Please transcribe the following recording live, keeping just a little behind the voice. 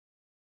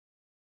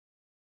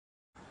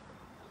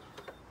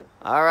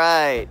All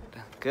right,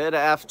 good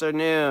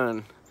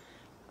afternoon.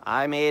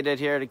 I made it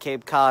here to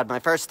Cape Cod. My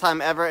first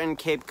time ever in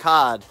Cape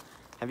Cod.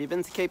 Have you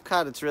been to Cape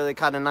Cod? It's really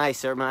kind of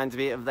nice. It reminds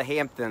me of the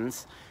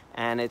Hamptons,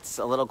 and it's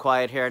a little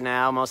quiet here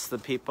now. Most of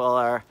the people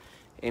are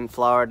in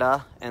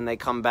Florida, and they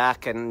come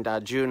back, and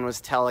June was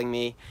telling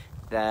me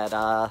that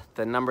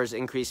the numbers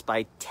increased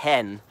by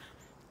 10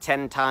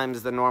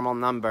 times the normal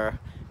number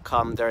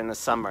come during the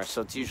summer. So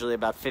it's usually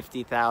about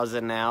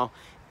 50,000 now.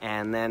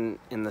 And then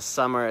in the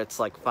summer, it's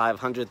like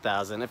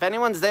 500,000. If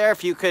anyone's there,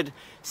 if you could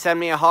send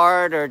me a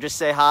heart or just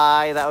say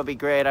hi, that would be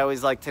great. I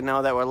always like to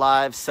know that we're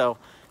live, so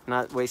I'm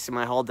not wasting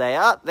my whole day.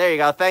 Oh, there you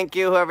go. Thank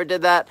you, whoever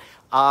did that.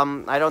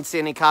 I don't see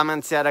any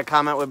comments yet. A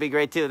comment would be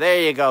great, too.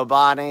 There you go,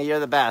 Bonnie. You're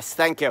the best.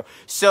 Thank you.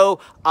 So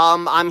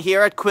I'm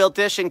here at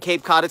Quilt-ish in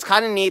Cape Cod. It's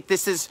kind of neat.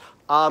 This is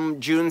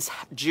June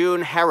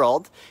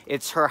Herold.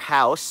 It's her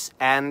house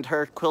and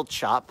her quilt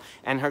shop,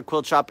 and her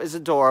quilt shop is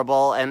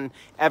adorable, and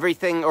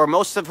everything, or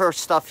most of her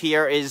stuff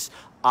here is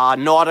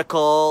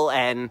nautical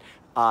and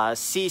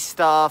sea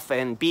stuff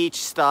and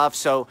beach stuff,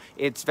 so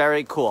it's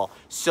very cool.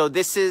 So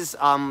this is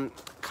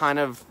kind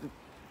of,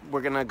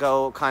 we're gonna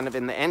go kind of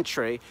in the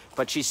entry,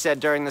 but she said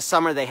during the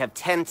summer they have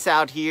tents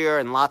out here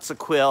and lots of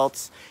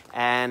quilts,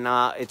 and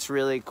it's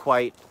really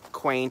quite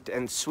quaint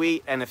and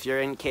sweet. And if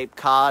you're in Cape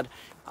Cod,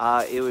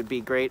 it would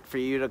be great for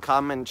you to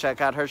come and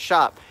check out her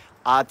shop.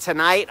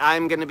 Tonight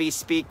I'm going to be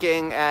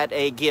speaking at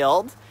a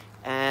guild,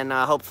 and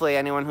hopefully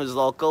anyone who's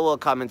local will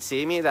come and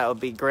see me. That would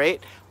be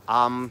great.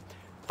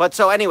 But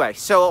so anyway,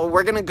 so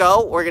we're going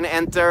to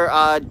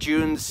enter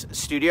June's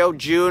studio.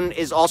 June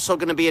is also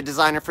going to be a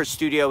designer for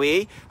Studio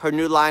E. Her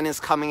new line is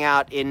coming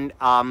out in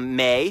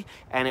May,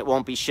 and it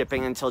won't be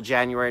shipping until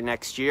January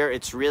next year.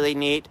 It's really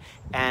neat,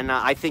 and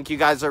I think you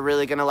guys are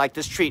really going to like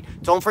this treat.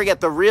 Don't forget,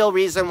 the real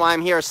reason why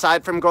I'm here,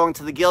 aside from going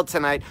to the guild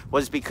tonight,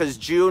 was because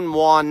June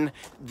won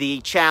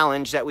the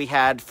challenge that we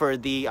had for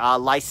the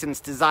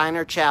Licensed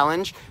Designer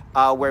Challenge,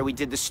 where we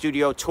did the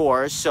studio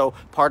tours. So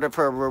part of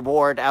her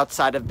reward,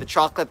 outside of the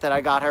chocolate that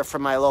I got her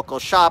from my local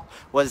shop,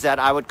 was that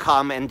I would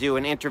come and do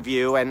an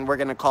interview, and we're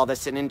going to call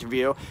this an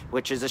interview,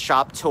 which is a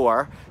shop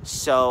tour.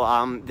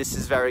 So this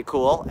is very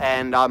cool.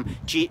 And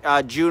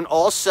June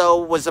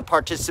also was a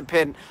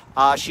participant.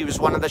 She was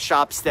one of the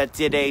shops that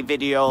did a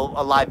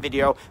live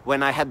video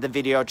when I had the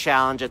video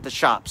challenge at the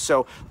shop.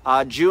 So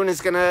June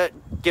is going to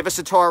give us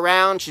a tour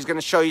around. She's going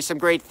to show you some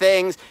great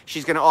things.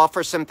 She's going to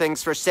offer some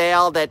things for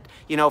sale that,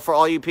 you know, for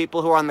all you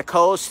people who are on the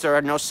coast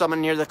or know someone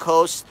near the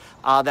coast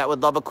that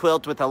would love a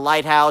quilt with a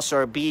lighthouse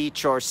or a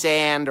beach or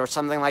sand or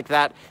something like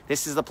that,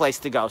 this is the place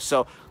to go.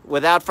 So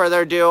without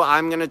further ado,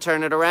 I'm going to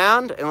turn it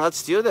around, and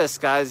let's do this,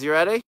 guys. You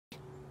ready?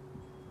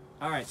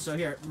 All right, so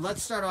here,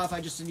 let's start off.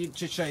 I just need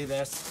to show you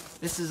this.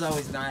 This is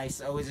always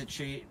nice, always a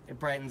treat. It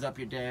brightens up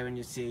your day when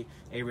you see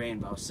a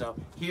rainbow. So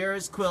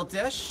here's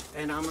Quilt-ish,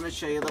 and I'm going to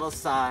show you a little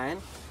sign.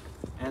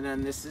 And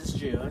then this is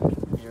June.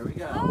 Here we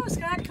go. Oh,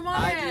 Scott, come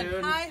on in.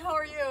 June. Hi, how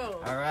are you?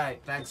 All right,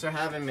 thanks for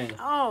having me.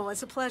 Oh,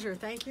 it's a pleasure.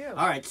 Thank you.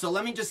 All right, so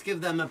let me just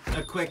give them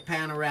a quick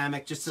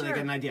panoramic just so they get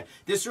an idea.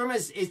 This room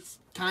it's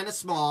kind of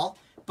small,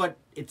 but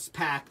it's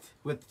packed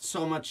with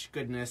so much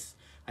goodness.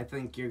 I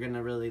think you're going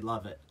to really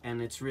love it.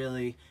 And it's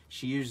really,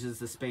 she uses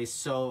the space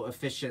so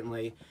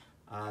efficiently.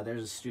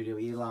 There's a Studio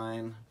E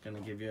line. Going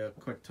to give you a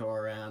quick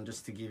tour around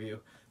just to give you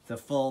the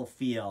full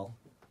feel.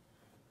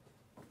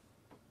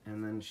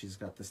 And then she's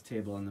got this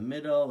table in the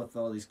middle with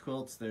all these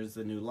quilts. There's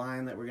the new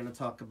line that we're going to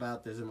talk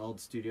about. There's an old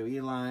Studio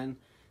E line.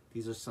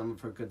 These are some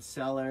of her good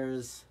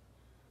sellers.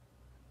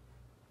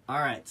 All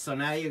right, so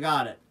now you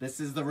got it. This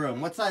is the room.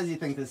 What size do you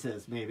think this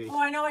is, maybe?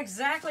 Oh, I know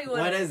exactly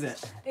what is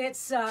it?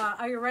 It's,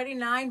 are you ready?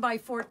 9 by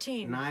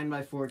 14. 9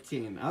 by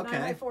 14. Okay.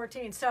 9 by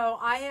 14. So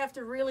I have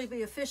to really be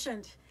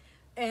efficient,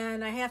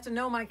 and I have to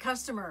know my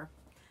customer.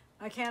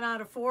 I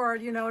cannot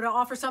afford, you know, to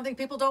offer something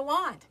people don't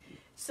want.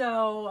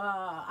 So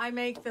I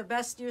make the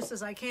best use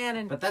as I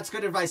can. But that's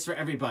good advice for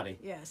everybody.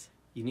 Yes.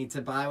 You need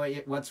to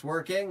buy what's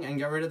working and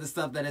get rid of the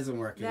stuff that isn't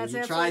working. That's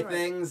you try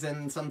things,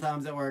 and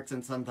sometimes it works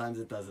and sometimes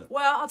it doesn't.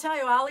 Well, I'll tell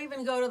you, I'll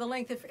even go to the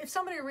length. If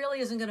somebody really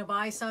isn't going to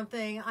buy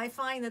something, I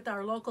find that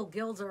our local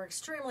guilds are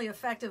extremely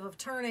effective of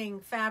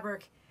turning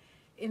fabric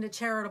into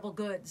charitable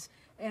goods.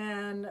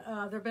 And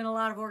there have been a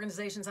lot of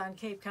organizations on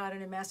Cape Cod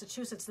and in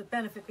Massachusetts that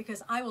benefit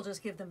because I will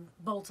just give them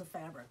bolts of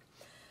fabric.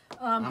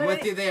 I'm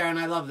with you there, and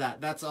I love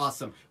that. That's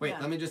awesome. Wait,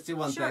 let me just do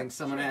one thing.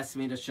 Someone asked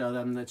me to show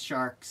them the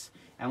sharks,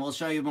 and we'll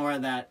show you more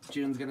of that.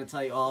 June's going to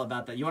tell you all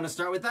about that. You want to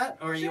start with that?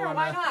 Or you want to...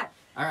 why not?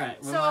 All right.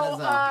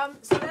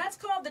 So that's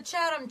called the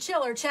Chatham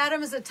Chiller.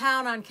 Chatham is a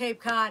town on Cape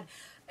Cod.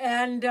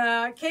 And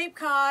Cape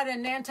Cod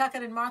and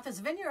Nantucket and Martha's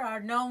Vineyard are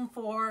known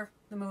for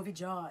the movie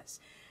Jaws.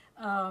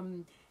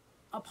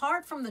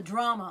 Apart from the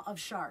drama of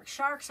sharks,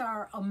 sharks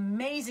are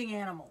amazing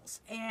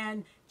animals,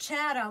 and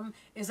Chatham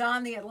is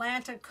on the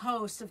Atlantic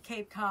coast of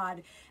Cape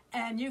Cod,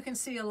 and you can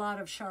see a lot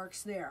of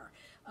sharks there.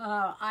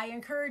 I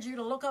encourage you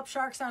to look up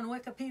sharks on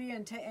Wikipedia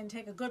and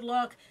take a good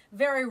look.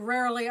 Very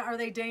rarely are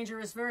they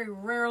dangerous. Very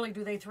rarely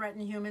do they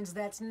threaten humans.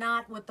 That's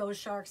not what those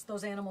sharks,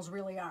 those animals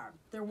really are.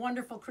 They're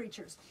wonderful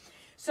creatures.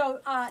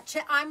 So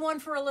I'm one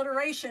for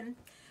alliteration.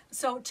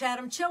 So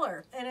Chatham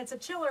Chiller, and it's a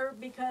chiller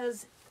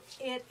because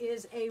it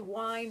is a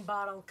wine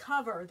bottle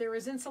cover. There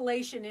is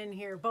insulation in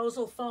here,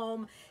 Bosal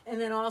foam,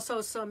 and then also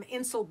some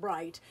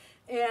Insulbrite.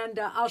 And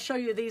I'll show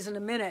you these in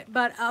a minute.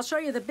 But I'll show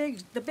you the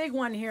big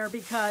one here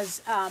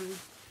because,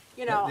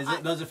 you know,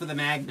 those are for the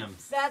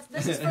magnums.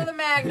 This is for the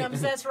magnums.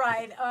 That's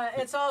right.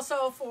 It's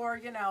also for,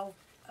 you know,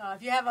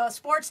 if you have a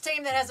sports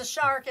team that has a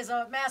shark as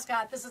a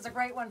mascot, this is a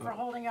great one for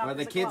holding up. Or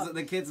the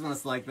kids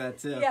must like that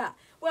too. Yeah.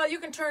 Well, you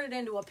can turn it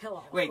into a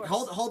pillow. Wait,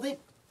 hold it.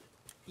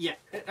 Yeah,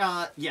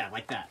 yeah,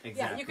 like that.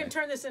 Exactly. Yeah, you can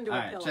turn this into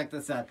a pillow. Check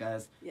this out,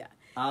 guys. Yeah.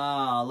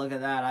 Oh, look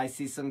at that! I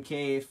see some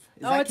cave.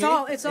 It's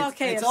all KFC. It's all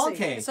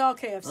KFC. It's all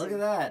KFC. Look at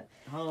that!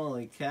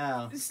 Holy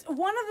cow!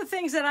 One of the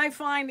things that I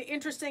find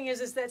interesting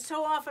is that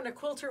so often a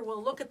quilter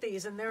will look at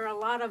these, and there are a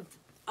lot of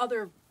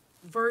other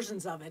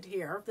versions of it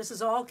here. This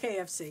is all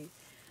KFC,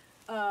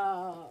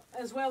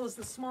 as well as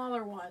the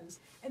smaller ones,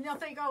 and they'll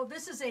think, "Oh,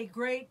 this is a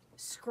great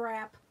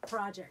scrap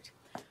project."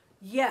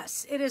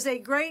 Yes, it is a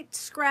great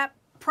scrap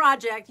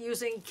project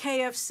using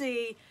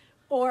KFC.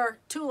 Or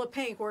Tula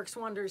Pink works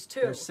wonders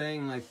too. They're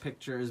saying like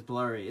picture is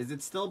blurry. Is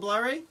it still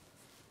blurry?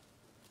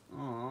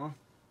 Oh,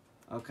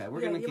 okay. We're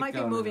gonna keep going. You might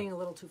be moving a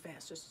little too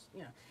fast. Just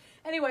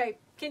Anyway,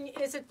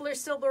 is it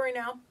still blurry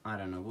now? I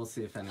don't know. We'll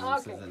see if anyone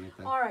says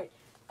anything. All right.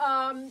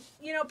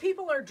 You know,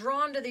 people are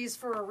drawn to these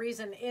for a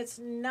reason. It's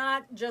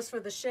not just for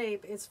the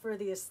shape. It's for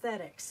the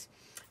aesthetics.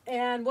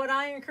 And what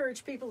I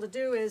encourage people to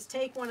do is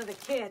take one of the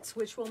kits,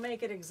 which will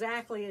make it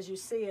exactly as you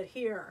see it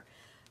here.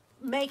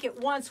 Make it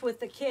once with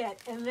the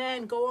kit and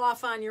then go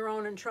off on your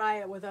own and try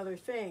it with other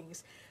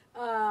things.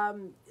 I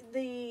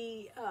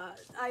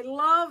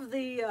love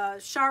the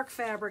shark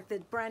fabric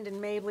that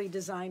Brendan Mabley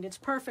designed. It's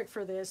perfect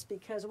for this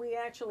because we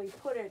actually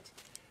put it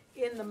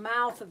in the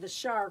mouth of the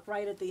shark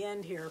right at the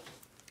end here.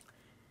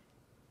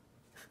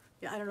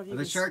 Yeah, I don't know if you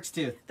the shark's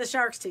teeth. The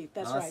shark's teeth,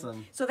 that's awesome.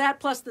 Right. So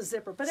that plus the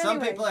zipper. But some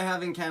anyway, people are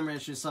having camera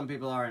issues, some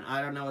people aren't.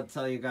 I don't know what to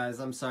tell you guys.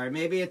 I'm sorry.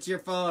 Maybe it's your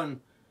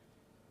phone.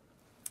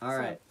 All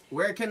right.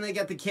 Where can they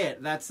get the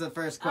kit? That's the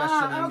first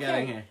question I'm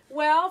getting here.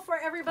 Well, for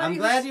everybody... I'm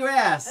glad you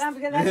asked. That's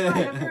right.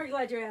 I'm very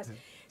glad you asked.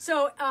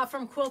 So,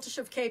 from Quilt-ish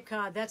of Cape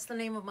Cod, that's the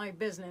name of my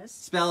business.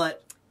 Spell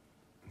it.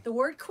 The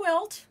word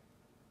quilt,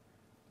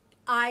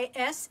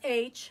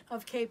 I-S-H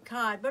of Cape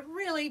Cod. But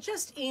really,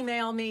 just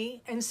email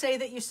me and say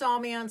that you saw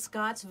me on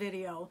Scott's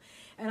video.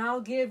 And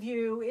I'll give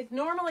you... It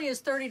normally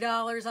is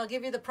 $30. I'll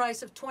give you the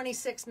price of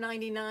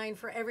 $26.99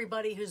 for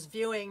everybody who's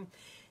viewing.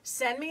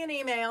 Send me an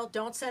email.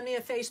 Don't send me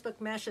a Facebook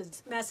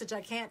message.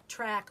 I can't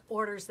track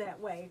orders that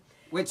way.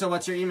 Wait, so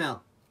what's your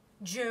email?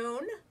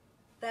 June,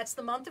 that's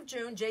the month of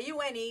June, June,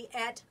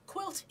 at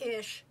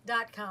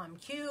Quilt-ish.com.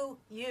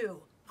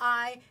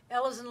 Q-U-I,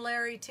 L as in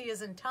Larry, T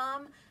as in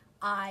Tom,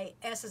 I,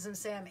 S as in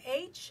Sam,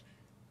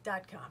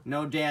 H.com.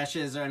 No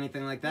dashes or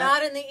anything like that?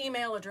 Not in the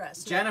email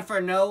address. Jennifer,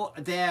 no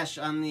dash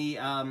on the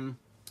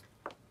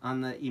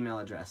email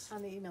address.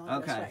 On the email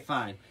address, okay, right.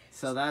 Fine.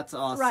 So that's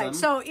awesome. Right,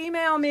 so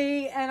email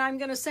me, and I'm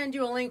going to send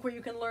you a link where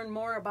you can learn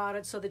more about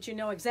it so that you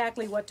know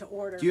exactly what to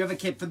order. Do you have a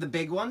kit for the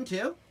big one,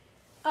 too?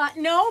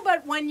 No,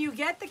 but when you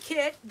get the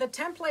kit, the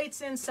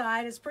template's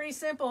inside. It's pretty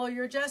simple.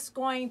 You're just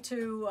going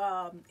to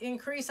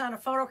increase on a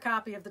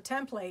photocopy of the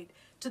template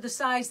to the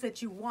size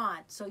that you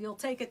want. So you'll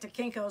take it to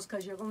Kinko's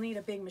because you'll need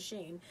a big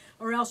machine,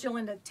 or else you'll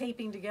end up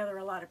taping together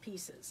a lot of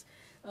pieces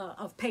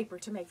of paper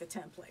to make the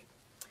template.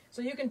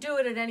 So you can do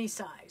it at any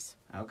size.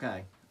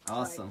 Okay.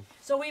 Awesome. Right.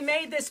 So we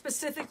made this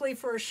specifically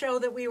for a show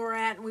that we were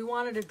at, and we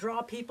wanted to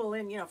draw people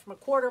in, from a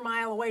quarter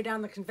mile away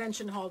down the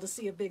convention hall to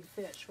see a big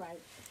fish, right?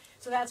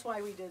 So that's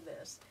why we did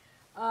this.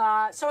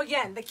 So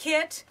again, the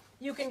kit,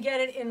 you can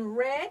get it in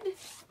red,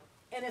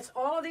 and it's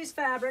all of these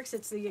fabrics.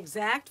 It's the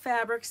exact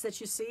fabrics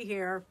that you see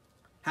here.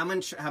 How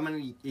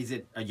many, is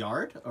it a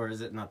yard, or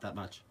is it not that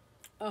much?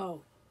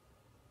 Oh,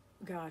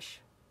 gosh.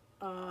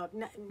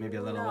 Maybe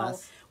a little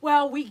less?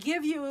 Well, we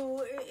give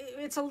you,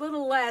 it's a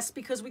little less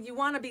because you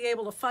want to be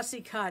able to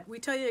fussy cut. We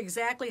tell you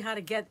exactly how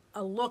to get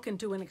a look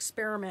into an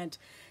experiment.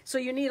 So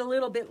you need a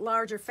little bit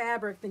larger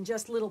fabric than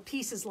just little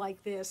pieces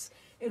like this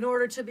in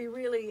order to be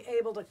really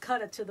able to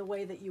cut it to the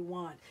way that you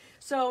want.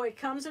 So it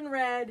comes in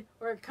red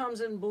or it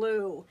comes in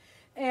blue.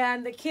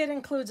 And the kit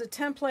includes a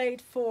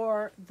template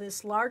for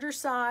this larger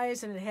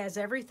size, and it has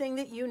everything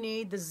that you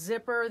need, the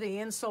zipper, the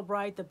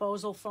Insulbrite, the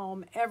Bosal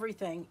foam,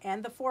 everything,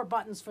 and the 4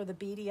 buttons for the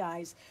beady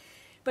eyes.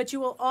 But you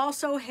will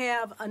also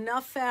have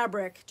enough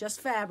fabric,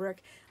 just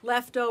fabric,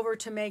 left over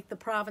to make the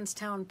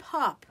Provincetown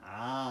pup.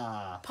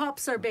 Ah.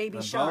 Pups are baby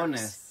the sharks.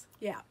 Bonus.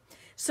 Yeah.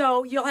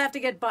 So you'll have to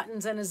get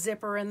buttons and a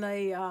zipper, and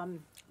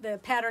the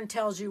pattern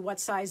tells you what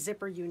size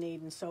zipper you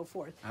need and so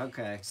forth.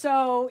 Okay.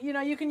 So,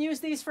 you can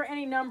use these for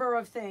any number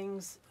of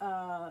things.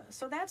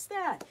 So that's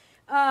that.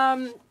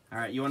 All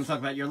right, you want to talk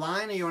about your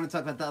line, or you want to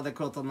talk about the other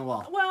quilt on the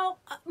wall? Well,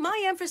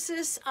 my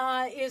emphasis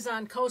is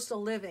on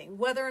coastal living.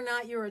 Whether or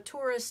not you're a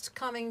tourist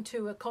coming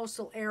to a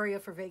coastal area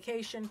for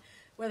vacation,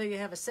 whether you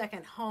have a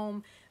second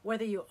home,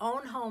 whether you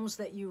own homes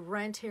that you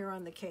rent here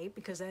on the Cape,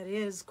 because that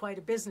is quite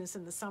a business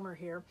in the summer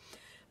here.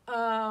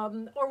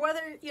 or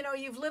whether, you know,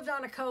 you've lived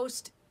on a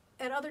coast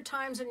at other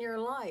times in your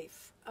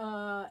life,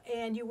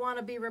 and you want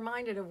to be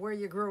reminded of where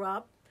you grew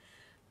up,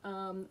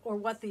 or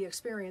what the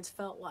experience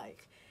felt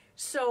like.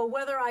 So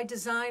whether I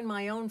design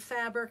my own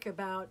fabric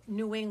about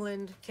New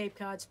England, Cape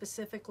Cod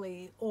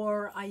specifically,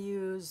 or I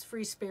use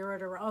Free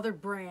Spirit or other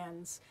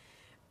brands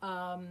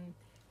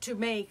to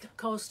make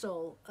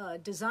coastal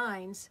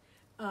designs,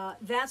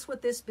 that's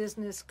what this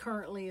business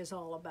currently is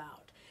all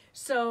about.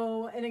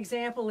 So an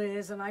example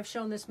is, and I've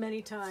shown this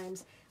many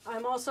times,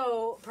 I'm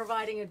also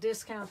providing a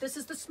discount. This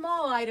is the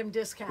small item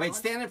discount. Wait,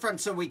 stand in front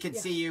so we can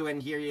see you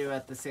and hear you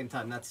at the same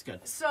time. That's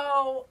good.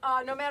 So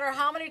no matter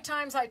how many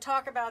times I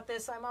talk about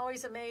this, I'm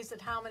always amazed at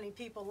how many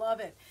people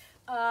love it.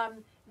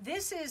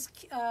 This is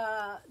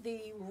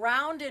the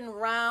round and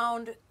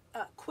round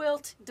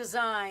quilt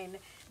design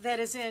that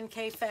is in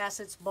Kay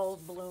Fassett's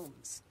Bold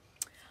Blooms.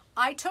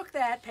 I took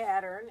that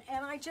pattern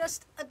and I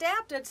just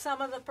adapted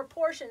some of the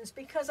proportions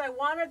because I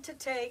wanted to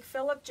take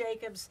Philip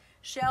Jacobs'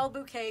 shell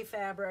bouquet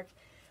fabric,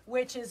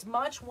 which is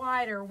much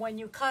wider when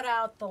you cut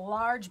out the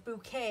large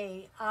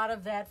bouquet out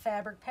of that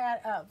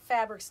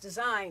fabric's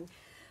design,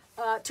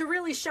 to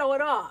really show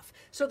it off.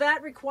 So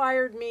that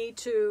required me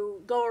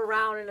to go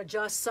around and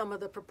adjust some of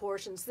the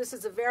proportions. This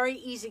is a very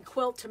easy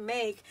quilt to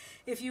make.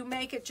 If you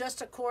make it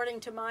just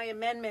according to my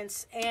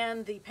amendments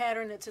and the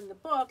pattern that's in the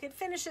book, it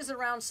finishes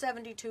around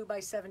 72 by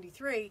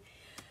 73.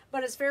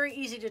 But it's very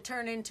easy to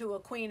turn into a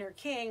queen or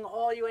king.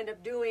 All you end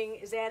up doing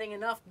is adding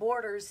enough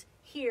borders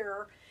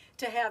here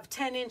to have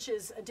 10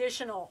 inches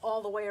additional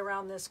all the way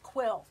around this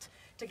quilt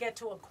to get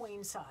to a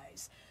queen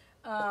size.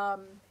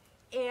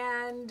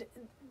 And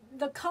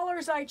the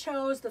colors I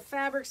chose, the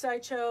fabrics I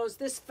chose,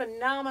 this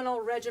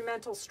phenomenal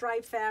regimental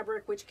stripe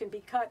fabric, which can be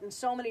cut in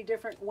so many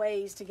different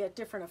ways to get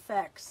different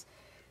effects.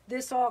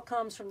 This all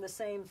comes from the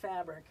same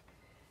fabric.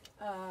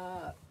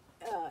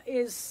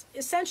 Is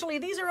essentially,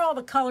 these are all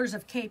the colors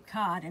of Cape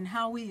Cod and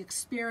how we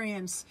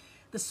experience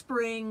the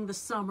spring, the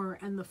summer,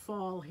 and the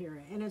fall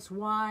here. And it's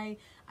why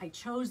I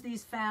chose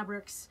these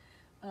fabrics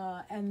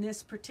and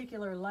this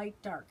particular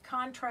light-dark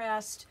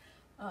contrast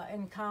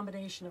and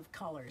combination of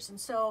colors. And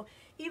so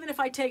even if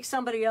I take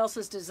somebody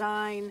else's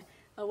design,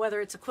 whether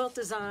it's a quilt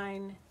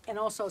design and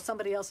also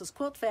somebody else's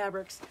quilt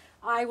fabrics,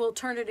 I will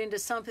turn it into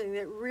something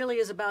that really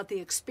is about the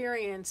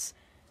experience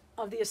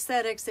of the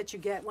aesthetics that you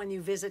get when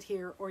you visit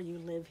here or you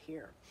live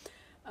here.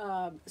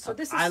 So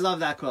this is... I love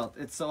that quilt.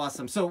 It's so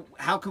awesome. So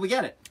how can we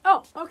get it?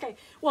 Oh, okay.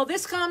 Well,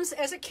 this comes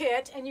as a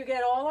kit, and you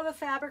get all of the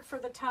fabric for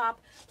the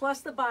top,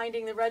 plus the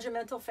binding, the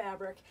regimental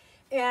fabric.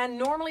 And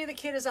normally the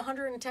kit is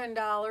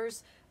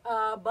 $110,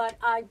 but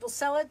I will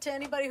sell it to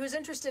anybody who's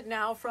interested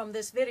now from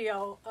this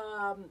video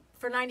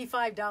for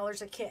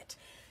 $95 a kit.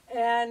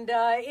 And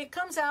it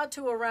comes out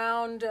to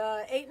around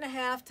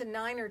 8.5 to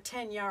 9 or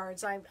 10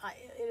 yards.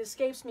 It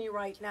escapes me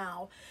right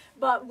now.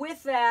 But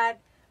with that,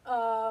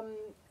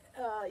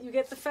 you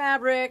get the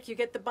fabric, you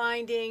get the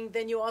binding,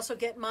 then you also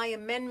get my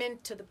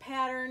amendment to the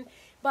pattern.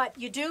 But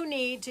you do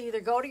need to either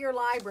go to your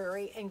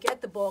library and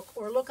get the book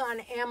or look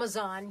on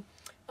Amazon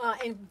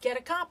and get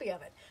a copy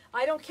of it.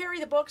 I don't carry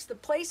the books. The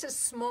place is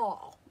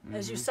small,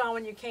 as you saw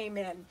when you came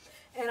in.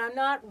 And I'm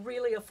not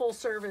really a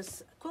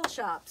full-service quilt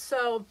shop.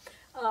 So,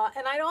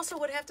 and I also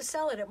would have to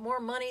sell it at more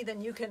money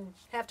than you can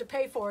have to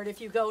pay for it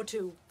if you go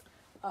to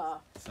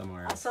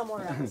somewhere else.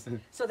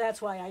 So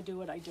that's why I do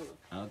what I do.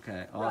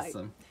 Okay,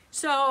 awesome. Right.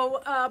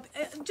 So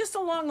just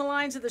along the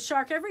lines of the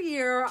shark, every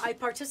year I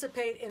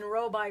participate in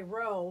row by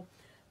row.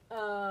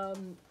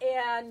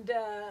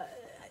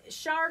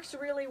 Sharks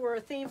really were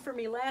a theme for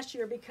me last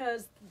year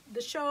because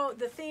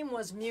the theme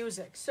was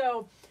music.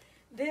 So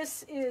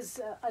this is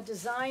a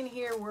design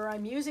here where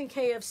I'm using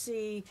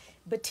KFC,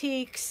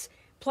 batiks,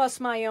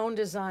 plus my own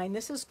design.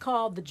 This is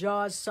called the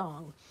Jaws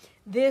song.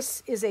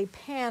 This is a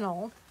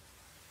panel.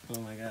 Oh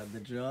my God,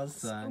 the Jaws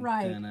song.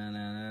 Right.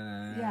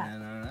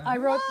 Yeah. I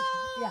wrote,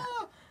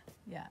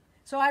 yeah.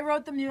 So I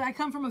wrote the music. I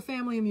come from a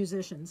family of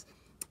musicians.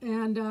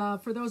 And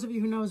for those of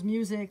you who knows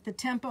music, the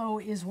tempo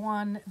is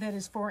one that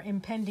is for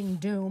impending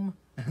doom.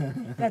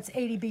 That's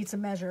 80 beats a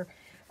measure.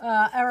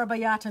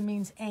 Arabayata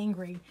means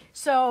angry.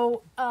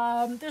 So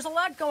there's a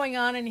lot going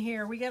on in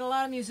here. We get a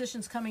lot of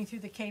musicians coming through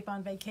the Cape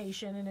on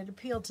vacation, and it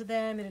appealed to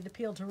them, and it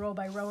appealed to row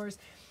by rowers.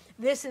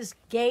 This is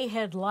Gay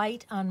Head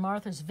Light on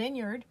Martha's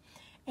Vineyard,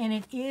 and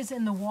it is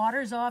in the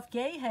waters off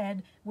Gay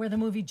Head where the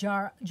movie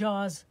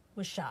Jaws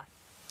was shot.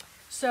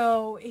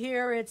 So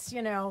here it's,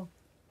 you know,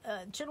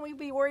 shouldn't we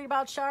be worried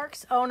about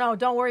sharks? Oh no,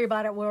 don't worry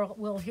about it.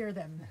 We'll hear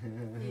them.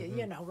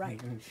 You know,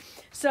 right.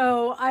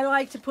 So I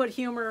like to put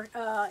humor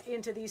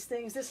into these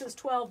things. This is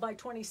 12 by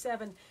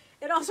 27.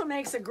 It also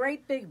makes a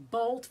great big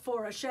bolt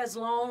for a chaise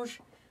lounge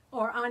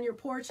or on your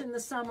porch in the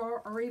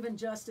summer, or even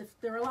just if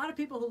there are a lot of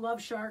people who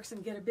love sharks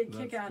and get a big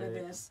kick out of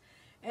this.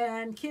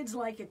 And kids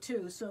like it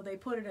too, so they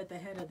put it at the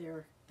head of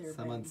their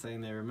Someone's bed.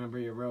 saying they remember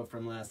your row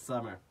from last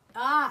summer.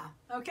 Ah,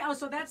 okay. Oh,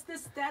 so that's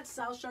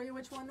I'll show you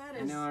which one that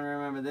is. Anyone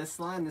remember this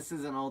line? This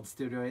is an old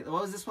studio.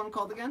 What was this one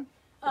called again?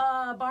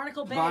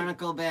 Barnacle Bay.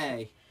 Barnacle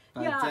Bay.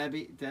 By Yeah.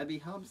 Debbie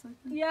Hubbs, I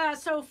think? Yeah,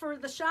 so for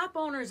the shop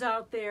owners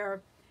out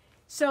there,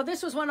 So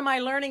this was one of my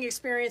learning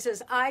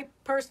experiences. I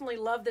personally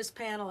love this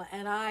panel,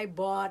 and I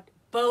bought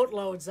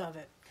boatloads of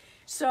it.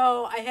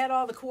 So I had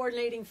all the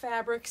coordinating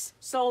fabrics,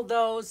 sold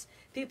those.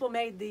 People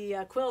made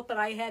the quilt, but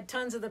I had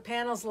tons of the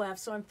panels left.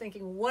 So I'm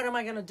thinking, what am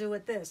I going to do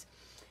with this?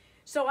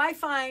 So I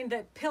find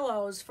that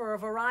pillows, for a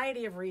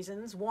variety of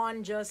reasons,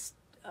 one, just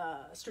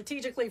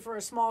strategically for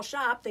a small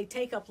shop, they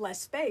take up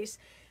less space,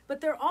 but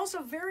they're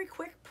also very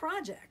quick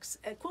projects.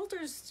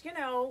 Quilters, you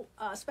know,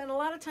 spend a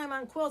lot of time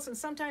on quilts, and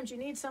sometimes you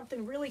need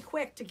something really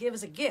quick to give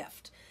as a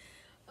gift.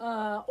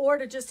 Or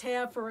to just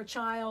have for a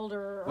child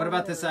or what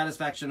about the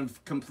satisfaction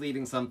of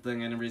completing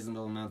something in a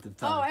reasonable amount of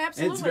time? Oh,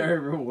 absolutely. It's very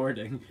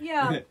rewarding.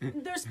 Yeah,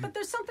 there's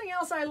something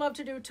else I love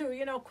to do too.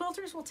 You know,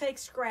 quilters will take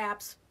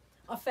scraps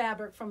of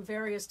fabric from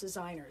various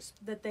designers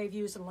that they've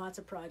used in lots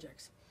of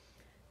projects.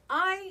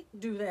 I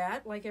do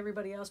that like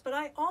everybody else, but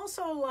I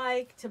also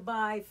like to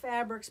buy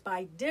fabrics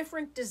by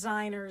different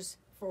designers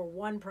for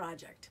one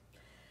project.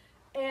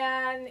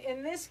 And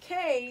in this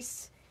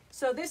case,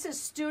 so this is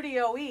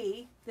Studio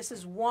E. This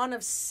is one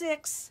of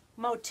 6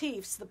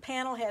 motifs. The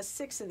panel has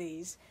 6 of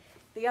these.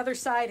 The other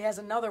side has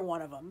another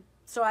one of them.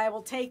 So I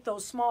will take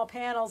those small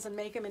panels and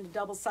make them into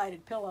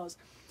double-sided pillows.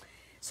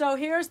 So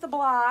here's the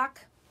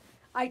block.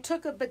 I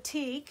took a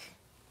batik,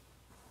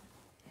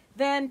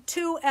 then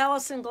 2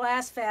 Allison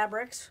glass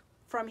fabrics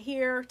from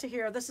here to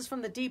here. This is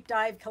from the Deep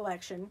Dive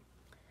collection.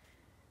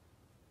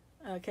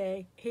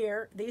 Okay,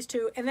 here, these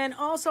 2. And then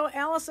also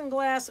Allison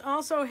Glass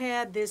also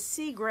had this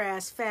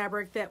seagrass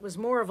fabric that was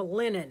more of a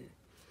linen.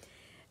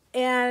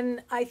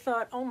 And I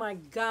thought, oh my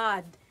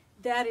God,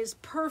 that is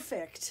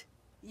perfect.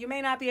 You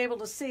may not be able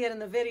to see it in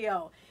the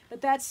video, but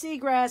that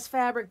seagrass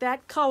fabric,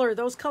 that color,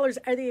 those colors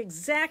are the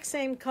exact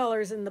same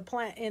colors in the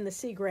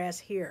seagrass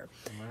here.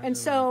 And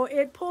so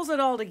it pulls it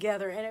all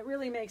together, and it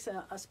really makes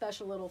a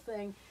special little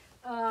thing.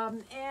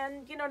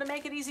 And, you know, to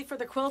make it easy for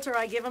the quilter,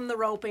 I give them the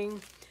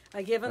roping.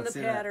 I give them the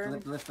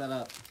pattern. Lift that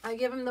up. I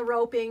give them the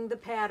roping, the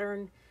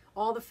pattern,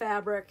 all the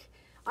fabric.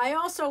 I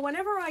also,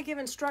 whenever I give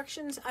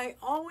instructions, I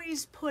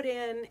always put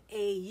in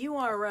a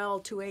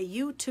URL to a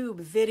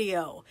YouTube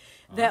video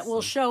that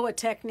will show a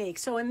technique.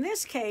 So in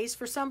this case,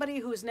 for somebody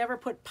who's never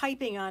put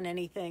piping on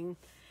anything,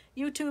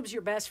 YouTube's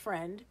your best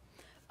friend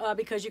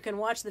because you can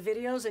watch the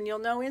videos and you'll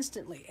know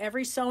instantly.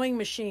 Every sewing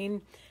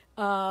machine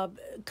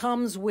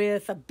comes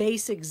with a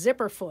basic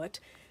zipper foot.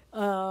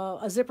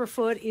 A zipper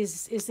foot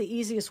is the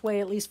easiest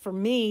way, at least for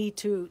me,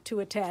 to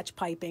attach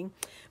piping.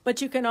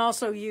 But you can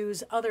also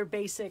use other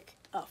basic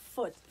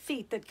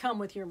feet that come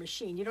with your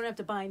machine. You don't have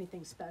to buy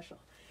anything special.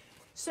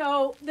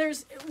 So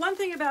there's one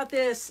thing about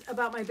this,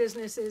 about my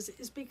business,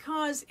 is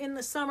because in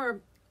the summer,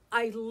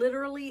 I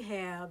literally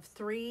have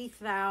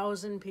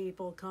 3,000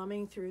 people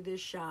coming through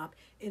this shop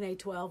in a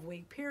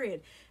 12-week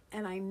period.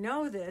 And I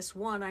know this,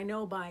 one, I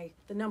know by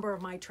the number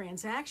of my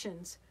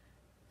transactions,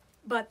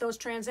 but those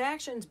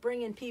transactions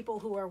bring in people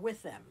who are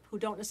with them, who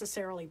don't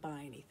necessarily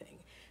buy anything.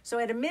 So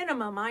at a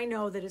minimum, I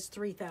know that it's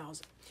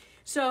 3,000.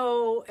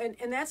 So,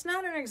 and that's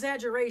not an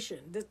exaggeration.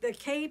 The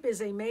Cape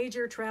is a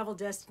major travel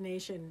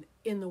destination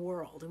in the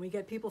world, and we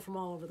get people from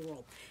all over the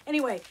world.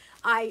 Anyway,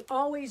 I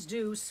always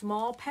do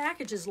small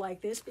packages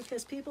like this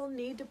because people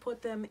need to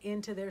put them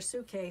into their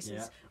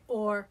suitcases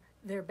or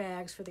their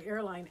bags for the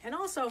airline. And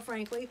also,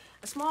 frankly,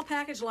 a small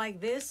package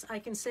like this, I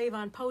can save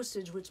on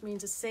postage, which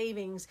means a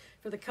savings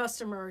for the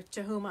customer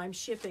to whom I'm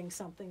shipping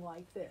something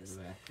like this.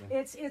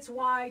 Exactly. It's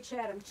why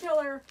Chatham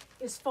Chiller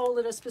is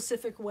folded a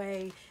specific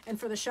way. And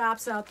for the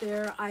shops out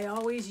there, I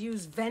always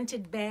use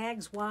vented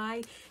bags.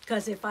 Why?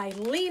 Because if I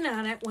lean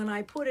on it when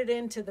I put it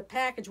into the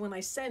package, when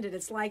I send it,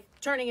 it's like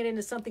turning it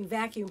into something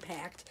vacuum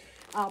packed.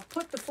 I'll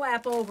put the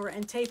flap over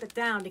and tape it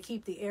down to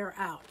keep the air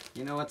out.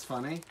 You know what's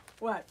funny?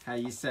 What? How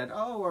you said,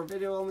 "Oh, our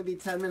video will only be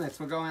 10 minutes.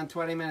 We're going on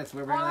 20 minutes.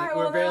 We're Right,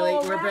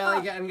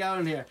 barely getting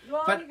going here."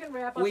 Well, but you can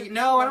wrap up I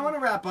don't want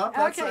to wrap up.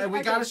 Okay, we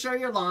got to show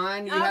your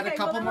line. You had a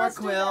couple then more let's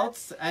do that.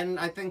 quilts, and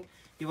I think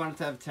you wanted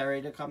to have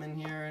Terry to come in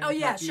here and help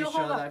you she'll show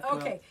hold that up.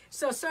 quilt. Okay,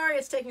 so sorry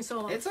it's taking so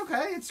long. It's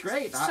okay. It's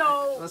great.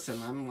 So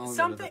listen, I'm all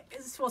something. good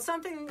with it. Well,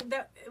 something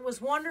that was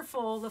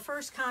wonderful. The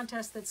first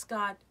contest that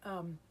Scott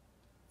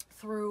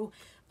threw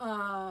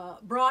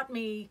brought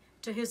me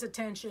to his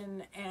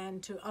attention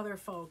and to other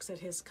folks at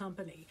his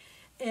company.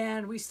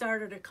 And we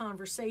started a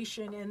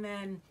conversation, and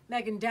then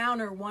Megan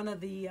Downer, one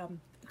of the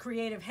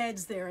creative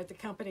heads there at the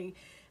company,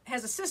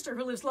 has a sister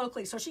who lives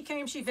locally. So she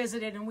came, she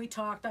visited, and we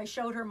talked. I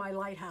showed her my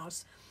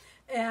lighthouse,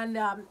 and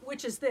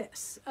which is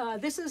this.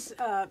 This is,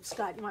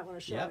 Scott, you might want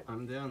to show it. Yep,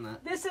 I'm doing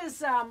that. This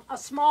is a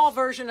small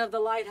version of the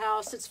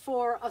lighthouse. It's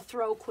for a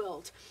throw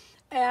quilt.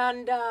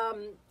 And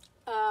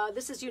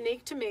this is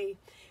unique to me.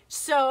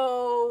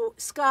 So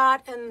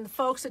Scott and the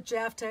folks at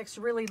Jaftext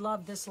really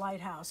love this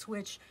lighthouse,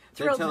 which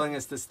they're telling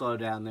us to slow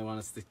down. They want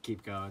us to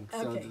keep going.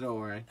 So Okay. don't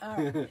worry. All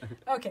right.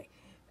 Okay.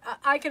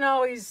 I can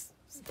always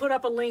put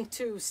up a link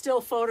to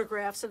still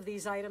photographs of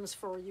these items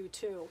for you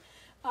too.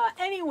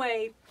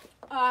 Anyway,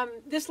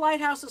 this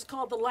lighthouse is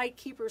called the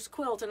Lightkeeper's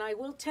Quilt, and I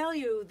will tell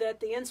you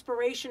that the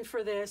inspiration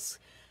for this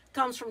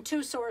comes from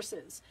 2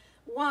 sources.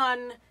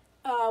 One,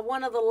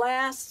 one of the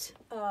last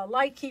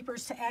light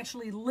keepers to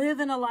actually live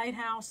in a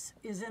lighthouse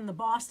is in the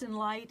Boston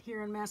Light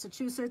here in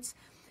Massachusetts.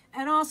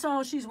 And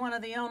also, she's one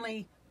of the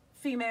only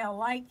female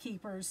light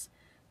keepers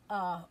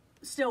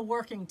still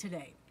working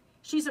today.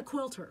 She's a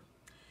quilter.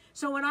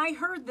 So when I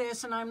heard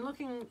this, and I'm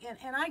looking,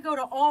 and I go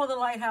to all of the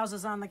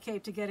lighthouses on the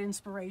Cape to get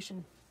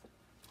inspiration.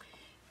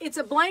 It's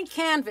a blank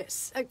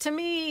canvas. To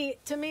me,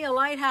 a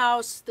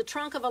lighthouse, the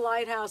trunk of a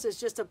lighthouse is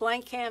just a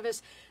blank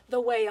canvas, the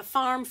way a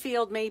farm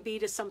field may be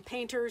to some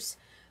painters.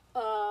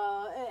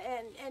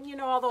 And you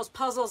know, all those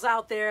puzzles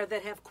out there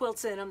that have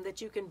quilts in them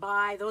that you can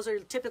buy, those are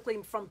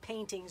typically from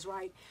paintings,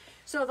 right?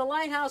 So the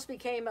lighthouse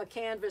became a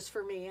canvas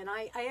for me, and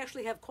I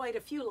actually have quite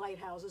a few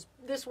lighthouses.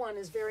 This one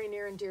is very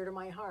near and dear to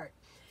my heart.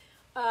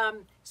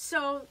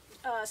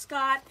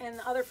 Scott and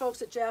other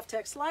folks at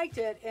Jaftext liked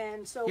it,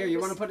 and so here, you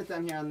want to put it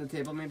down here on the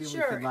table? Maybe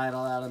sure. We could lie it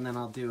all out, and then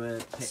I'll do a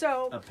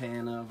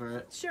pan over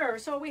it. Sure.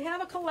 So we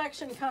have a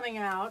collection coming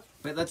out.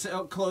 But let's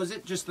close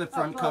it, just the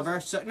front cover.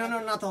 So no,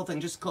 not the whole thing.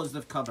 Just close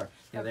the cover.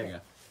 Yeah, okay. There you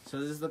go. So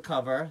this is the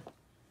cover,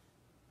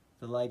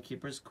 the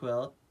Lightkeeper's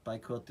quilt by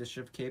Quilt-ish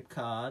of Cape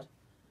Cod.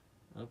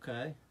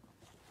 Okay.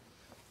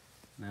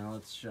 Now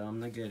let's show them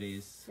the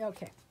goodies.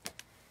 Okay.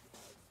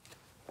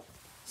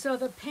 So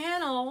the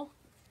panel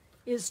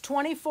is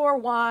 24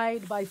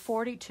 wide by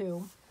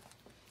 42.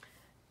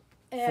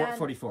 And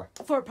 44.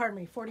 Pardon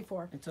me,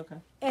 44. It's okay.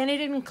 And it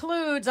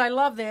includes, I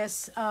love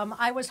this,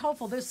 I was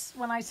hopeful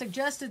when I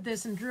suggested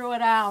this and drew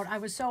it out, I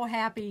was so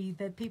happy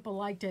that people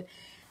liked it.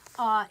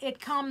 It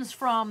comes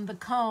from the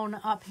cone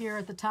up here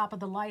at the top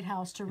of the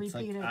lighthouse to it's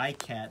repeat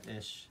like it.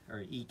 iCat-ish, or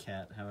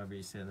ECAT, however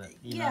you say that.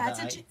 You yeah, know it's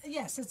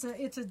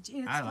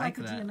I like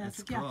a that. geometric.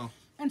 It's cool. Yeah.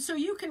 And so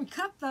you can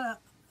cut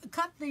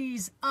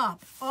these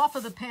up off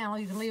of the panel.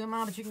 You can leave them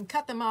on, but you can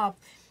cut them up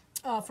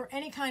for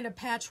any kind of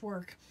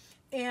patchwork.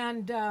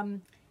 And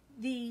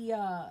the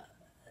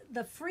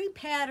free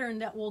pattern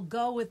that will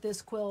go with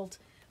this quilt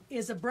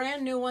is a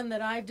brand new one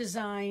that I've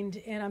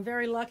designed, and I'm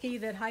very lucky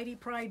that Heidi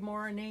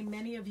Pridemore, a name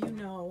many of you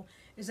know,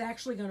 is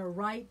actually going to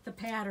write the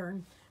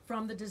pattern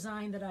from the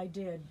design that I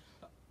did.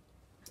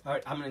 All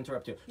right, I'm going to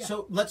interrupt you. Yeah.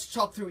 So let's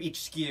talk through each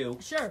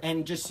SKU. Sure.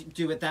 And just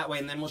do it that way,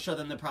 and then we'll show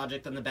them the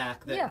project on the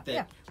back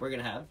that we're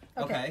going to have.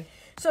 Okay.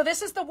 So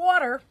this is the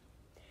water,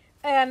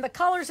 and the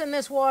colors in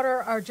this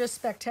water are just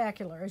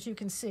spectacular, as you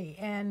can see.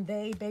 And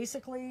they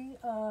basically,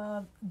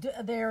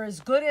 they're as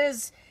good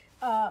as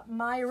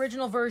my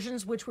original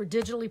versions, which were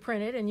digitally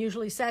printed, and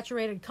usually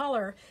saturated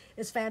color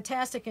is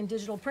fantastic in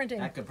digital printing.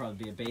 That could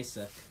probably be a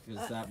basic,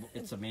 because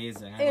it's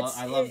amazing.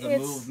 I love the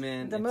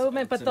movement. The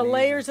movement, but the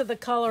layers of the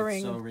coloring.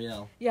 It's so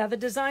real. Yeah, the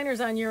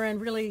designers on your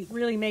end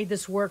really made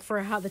this work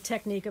for the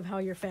technique of how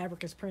your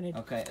fabric is printed.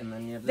 Okay, and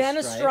then you have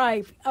the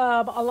stripe.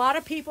 A lot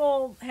of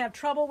people have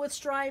trouble with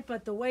stripe,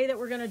 but the way that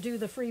we're going to do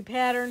the free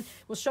pattern,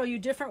 we'll show you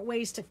different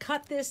ways to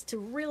cut this to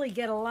really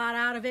get a lot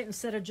out of it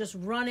instead of just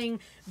running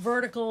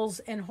verticals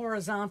and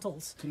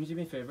horizontals. Can you do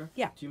me a favor?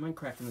 Yeah. Do you mind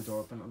cracking the door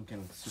open? I'm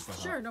getting super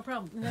hot. Sure, no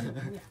problem.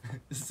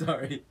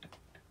 Sorry.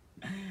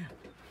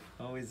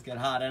 Always get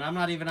hot, and I'm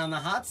not even on the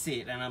hot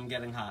seat, and I'm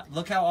getting hot.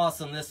 Look how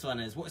awesome this one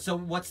is. So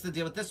what's the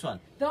deal with this one?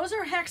 Those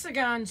are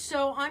hexagons,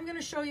 so I'm going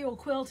to show you a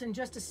quilt in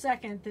just a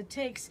second that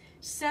takes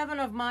 7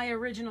 of my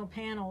original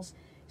panels.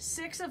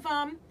 6 of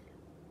them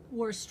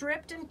were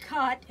stripped and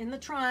cut in the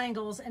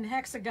triangles, and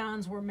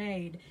hexagons were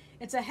made.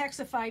 It's a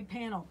hexified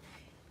panel.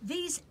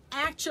 These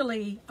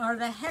actually are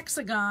the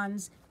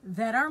hexagons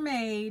that are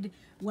made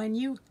when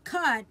you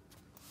cut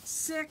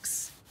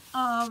 6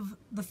 of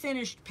the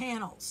finished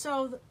panels.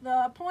 So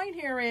the point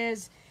here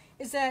is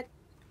that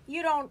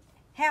you don't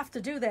have to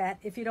do that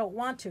if you don't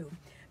want to.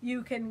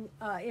 You can,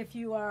 if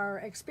you are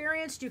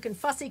experienced, you can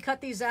fussy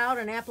cut these out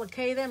and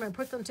applique them and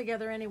put them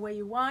together any way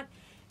you want.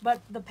 But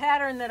the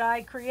pattern that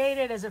I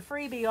created as a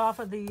freebie off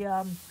of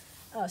the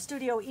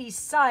Studio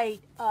East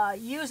site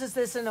uses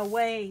this in a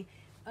way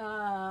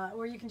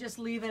where you can just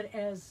leave it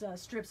as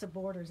strips of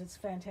borders. It's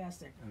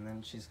fantastic. And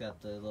then she's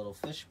got the little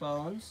fish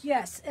bones.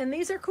 Yes, and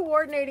these are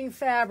coordinating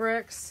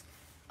fabrics.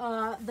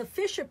 The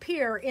fish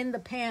appear in the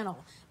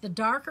panel. The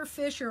darker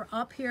fish are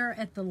up here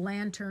at the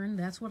lantern.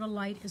 That's what a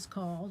light is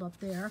called, up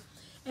there.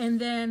 And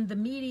then the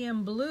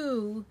medium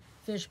blue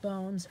fish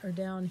bones are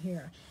down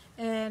here.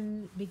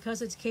 And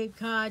because it's Cape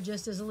Cod,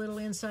 just as a little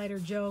insider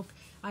joke,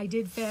 I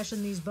did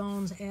fashion these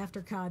bones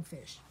after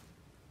codfish.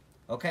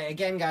 Okay,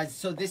 again, guys,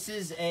 so this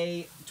is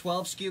a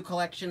 12 SKU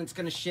collection. It's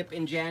going to ship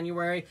in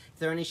January. If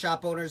there are any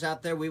shop owners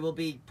out there, we will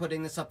be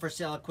putting this up for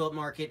sale at Quilt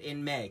Market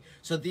in May.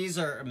 So these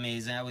are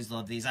amazing. I always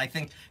love these. I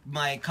think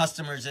my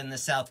customers in the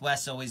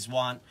Southwest always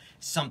want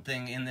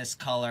something in this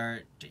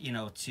color, you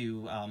know,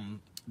 to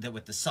that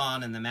with the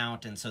sun and the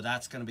mountain. So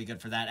that's going to be good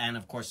for that, and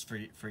of course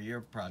for your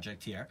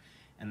project here.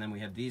 And then we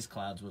have these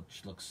clouds,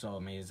 which look so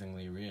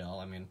amazingly real.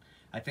 I mean,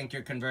 I think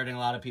you're converting a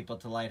lot of people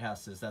to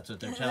lighthouses. That's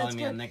what they're telling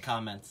me in the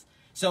comments.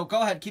 So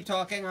go ahead, keep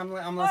talking. I'm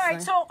listening. All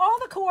right, so all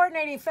the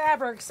coordinating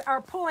fabrics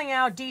are pulling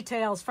out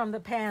details from the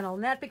panel,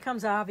 and that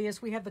becomes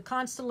obvious. We have the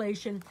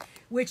constellation,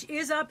 which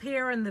is up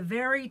here in the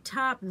very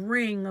top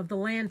ring of the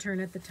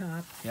lantern at the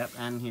top. Yep,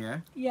 and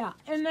here. Yeah,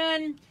 and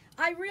then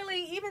I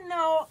really, even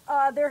though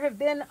there have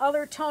been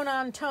other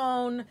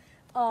tone-on-tone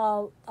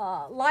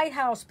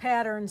lighthouse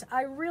patterns,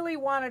 I really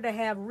wanted to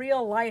have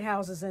real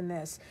lighthouses in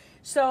this.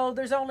 So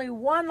there's only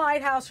one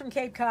lighthouse from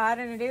Cape Cod,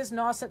 and it is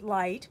Nauset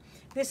Light.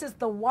 This is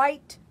the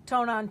white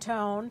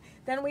tone-on-tone.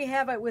 Then we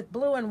have it with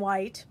blue and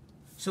white.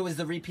 So is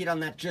the repeat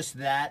on that just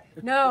that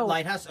No.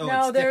 lighthouse? Oh,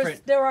 no, it's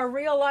different. there are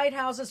real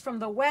lighthouses from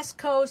the West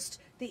Coast,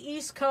 the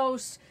East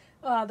Coast,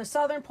 the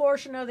southern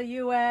portion of the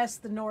U.S.,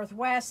 the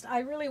Northwest.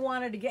 I really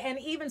wanted to get, and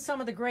even some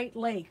of the Great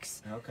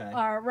Lakes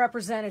are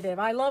representative.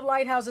 I love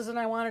lighthouses, and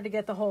I wanted to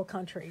get the whole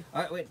country.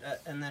 All right, wait,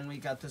 and then we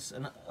got this.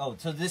 Oh,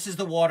 so this is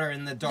the water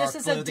in the dark This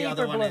is blue. a The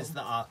other deeper one blue. is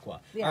the aqua.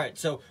 Yeah. All right,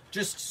 so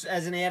just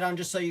as an add-on,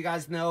 just so you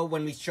guys know,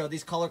 when we show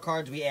these color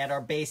cards, we add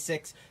our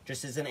basics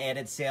just as an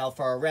added sale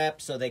for our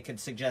rep, so they could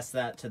suggest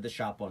that to the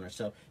shop owner.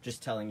 So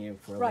just telling you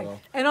for a little.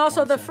 And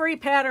also the sponsor. free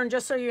pattern,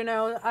 just so you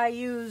know, I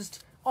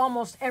used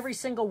almost every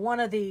single one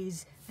of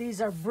these.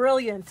 These are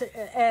brilliant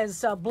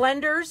as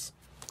blenders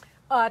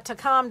to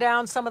calm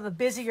down some of the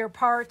busier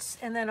parts,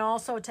 and then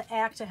also to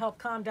act to help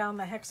calm down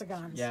the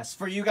hexagons. Yes,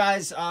 for you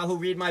guys who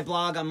read my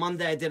blog, on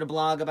Monday I did a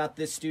blog about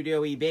this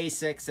Studio E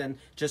Basics, and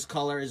Just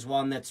Color is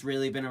one that's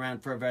really been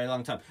around for a very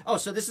long time. Oh,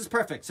 so this is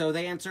perfect. So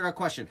they answered our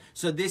question.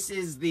 So this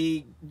is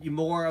the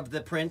more of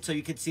the print, so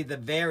you could see the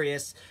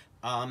various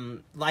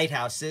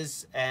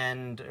lighthouses,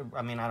 and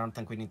I mean, I don't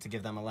think we need to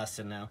give them a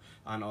lesson now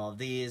on all of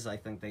these. I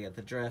think they get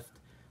the drift,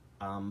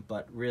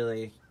 but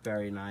really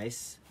very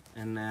nice.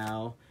 And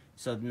now,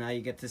 so now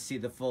you get to see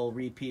the full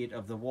repeat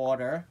of the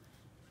water.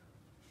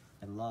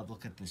 I love,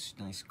 look at this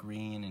nice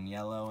green and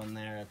yellow in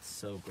there. It's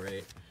so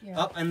great.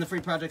 Yeah. Oh, and the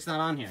free project's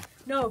not on here.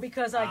 No,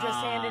 because I just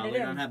handed it we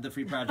in. don't have the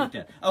free project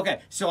yet.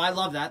 Okay, so I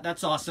love that.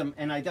 That's awesome,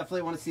 and I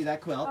definitely want to see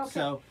that quilt. Okay.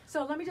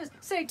 So let me just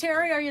say,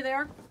 Terry, are you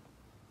there?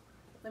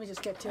 Let me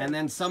just get to it. And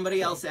then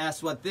somebody else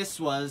asked what this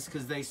was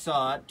because they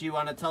saw it. Do you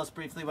want to tell us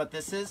briefly what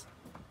this is?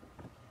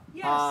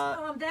 Yes,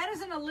 that is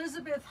an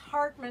Elizabeth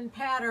Hartman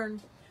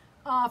pattern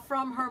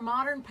from her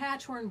Modern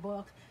Patchwork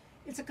book.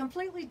 It's a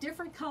completely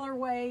different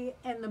colorway,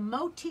 and the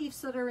motifs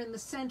that are in the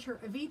center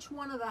of each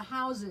one of the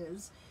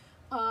houses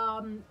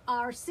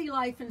are sea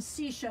life and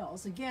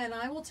seashells. Again,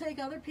 I will take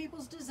other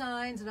people's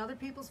designs and other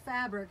people's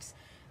fabrics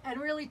and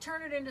really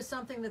turn it into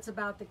something that's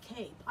about the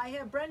Cape. I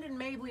have Brendan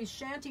Mabley's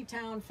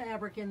Shantytown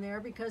fabric in there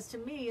because to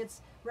me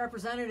it's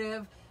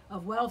representative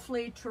of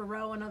Wellfleet,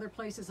 Truro, and other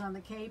places on the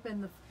Cape,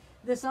 and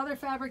this other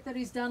fabric that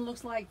he's done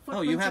looks like footprints.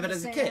 Oh, you have of it the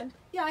as a sand. kit?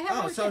 Yeah, I have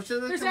Oh, one so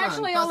kit. There's come on,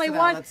 actually bust only it out,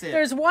 one. let's see it.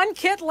 There's one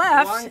kit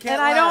left, One kit and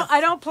left.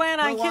 I don't plan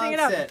on Who kitting it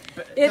wants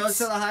up. it? Goes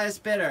to the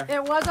highest bidder.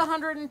 It was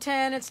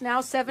 110. It's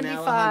now 75.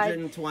 Now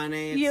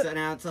 120.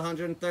 Now it's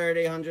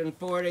 130,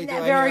 140. Do I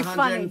Very hear funny.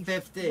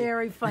 150?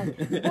 Very funny.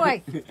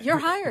 Boy, you're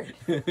hired.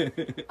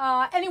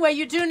 Anyway,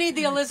 you do need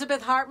the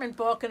Elizabeth Hartman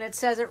book, and it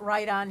says it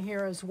right on here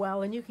as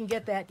well, and you can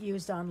get that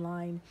used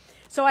online.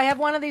 So I have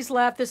one of these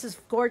left. This is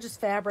gorgeous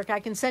fabric. I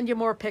can send you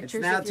more pictures.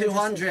 It's now if you're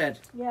 200.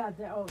 Yeah.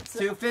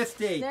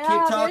 250. Yeah, Keep there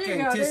you talking. go, there you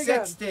go.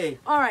 260.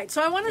 All right,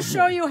 so I want to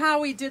show you how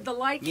we did the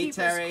Lightkeeper. Meet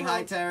Terry.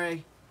 Hi,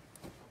 Terry.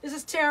 This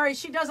is Terry.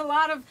 She does a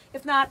lot of,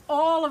 if not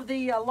all of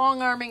the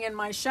long arming in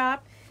my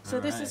shop. So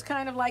All this right. is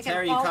kind of like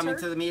Terry, an you altar. coming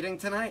to the meeting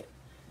tonight?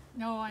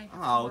 No, I.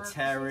 Oh, work.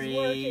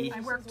 Terry.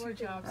 I work 2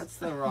 jobs. That's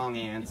the wrong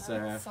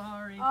answer.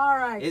 Sorry. All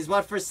right. Is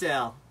what for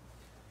sale?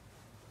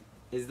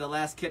 Is the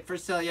last kit for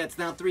sale? Yeah, it's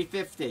now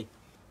 $350.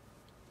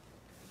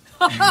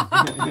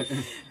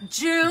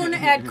 June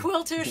at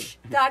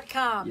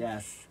Quilt-ish.com.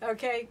 Yes.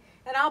 Okay.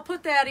 And I'll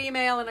put that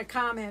email in a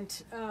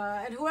comment.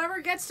 And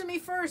whoever gets to me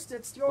first,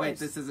 it's yours. Wait,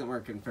 this isn't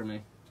working for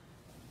me.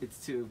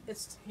 It's too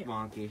It's here.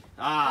 wonky.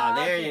 Ah,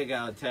 there okay. you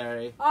go,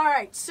 Terry. All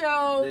right.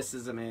 So. This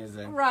is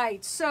amazing.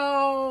 Right.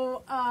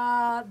 So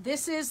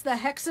this is the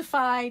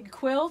hexified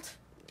quilt.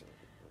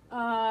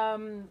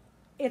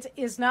 It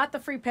is not the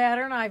free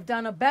pattern. I've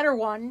done a better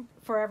one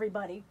for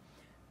everybody.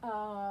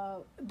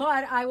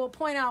 But I will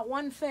point out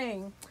one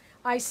thing.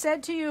 I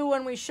said to you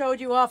when we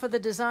showed you off of the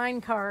design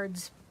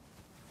cards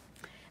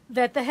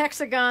that the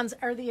hexagons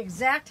are the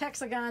exact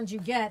hexagons you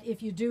get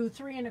if you do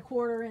 3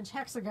 1/4 inch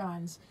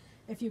hexagons,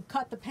 if you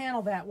cut the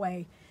panel that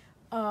way.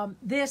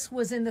 This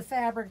was in the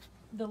fabric,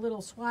 the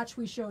little swatch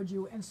we showed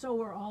you, and so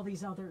were all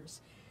these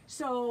others.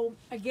 So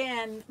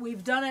again,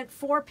 we've done it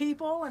for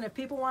people, and if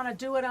people want to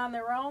do it on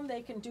their own,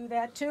 they can do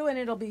that too, and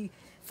it'll be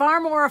far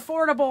more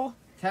affordable.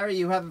 Terry,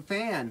 you have a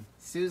fan.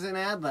 Susan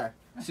Adler.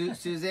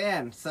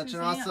 Suzanne, such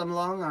Suzanne. an awesome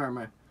long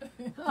armor.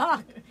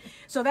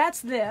 So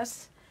that's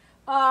this.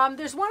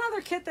 There's one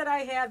other kit that I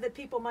have that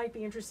people might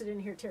be interested in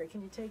here. Terry,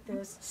 can you take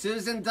this?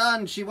 Susan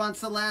Dunn, she wants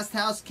the last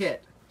house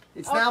kit.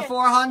 It's now Okay.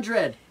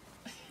 400.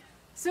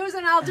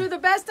 Susan, I'll do the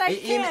best I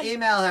can.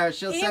 Email her.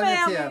 She'll send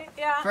Email it to you. me,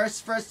 yeah.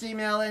 First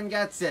email in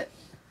gets it.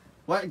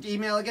 What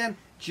email again?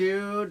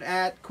 June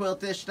at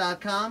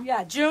Quilt-ish.com?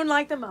 Yeah, June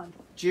like the month.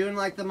 June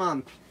like the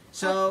month.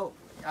 So,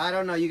 I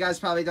don't know. You guys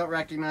probably don't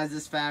recognize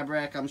this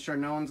fabric. I'm sure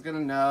no one's going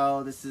to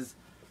know. This is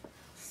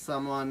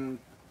someone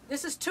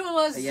This is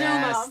Tula Zuma.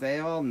 Yes, they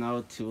all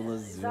know Tula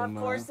Zuma. Of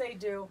course they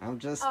do. I'm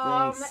just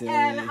being silly.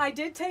 And I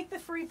did take the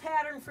free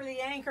pattern for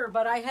the anchor,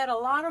 but I had a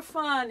lot of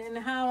fun in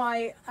how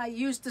I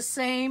used the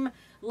same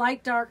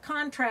light-dark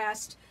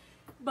contrast,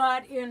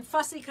 but in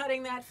fussy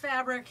cutting that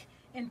fabric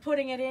and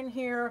putting it in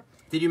here.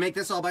 Did you make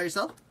this all by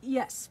yourself?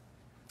 Yes.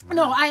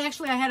 No, I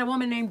had a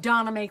woman named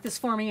Donna make this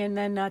for me, and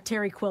then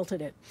Terry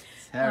quilted it.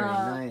 Terry,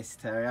 nice,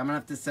 Terry. I'm gonna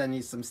have to send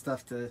you some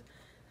stuff to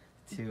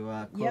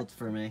quilt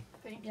for me.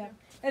 Thank you.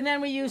 And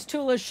then we use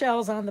Tula's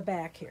shells on the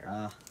back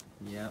here.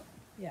 Yep.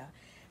 Yeah.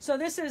 So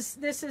this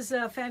is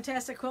a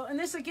fantastic quilt, and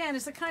this again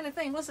is the kind of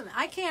thing. Listen,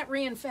 I can't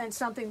reinvent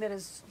something that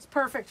is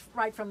perfect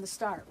right from the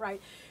start, right?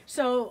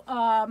 So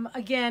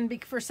again,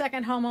 for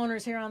second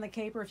homeowners here on the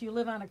Cape, or if you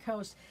live on a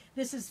coast,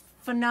 this is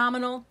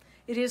phenomenal.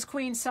 It is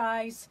queen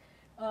size.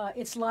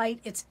 It's light,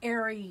 it's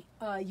airy.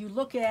 You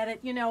look at it,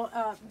 you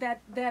know,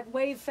 that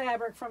wave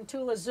fabric from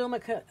Tula Zuma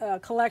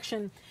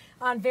collection,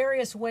 on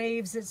various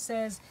waves it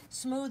says,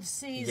 smooth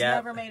seas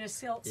never made a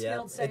skilled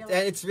sailor.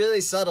 And it's really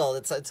subtle.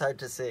 It's hard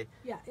to see.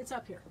 Yeah, it's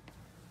up here.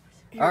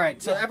 All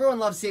right, so everyone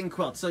loves seeing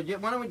quilts. So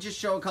why don't we just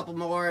show a couple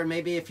more, and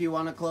maybe if you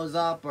want to close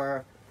up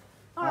or...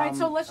 All right,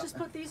 so let's just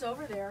put these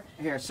over there.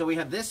 Here, so we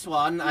have this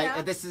one.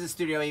 Yeah. This is a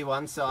Studio E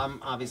one, so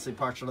I'm obviously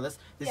partial to this.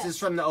 This is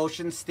from the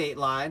Ocean State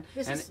Line,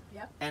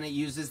 and it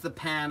uses the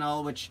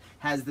panel, which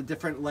has the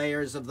different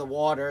layers of the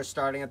water,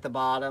 starting at the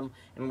bottom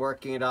and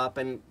working it up.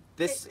 And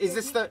this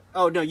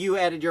oh no, you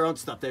added your own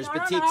stuff. There's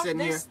batiks in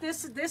here.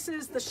 This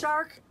is the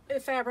shark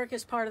fabric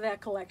is part of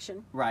that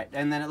collection. Right,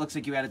 and then it looks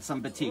like you added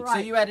some batik. Right. So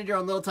you added your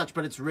own little touch,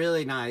 but it's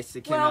really nice.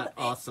 It came out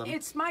awesome.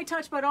 It's my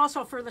touch, but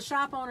also for the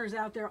shop owners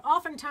out there.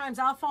 Oftentimes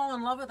I'll fall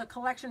in love with a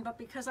collection, but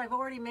because I've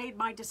already made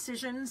my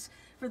decisions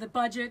for the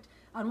budget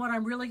on what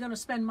I'm really going to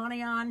spend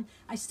money on,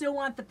 I still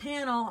want the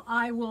panel.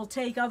 I will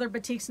take other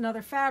batiks and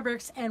other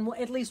fabrics and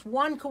at least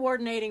one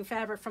coordinating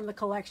fabric from the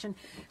collection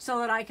so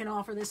that I can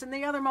offer this. And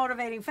the other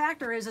motivating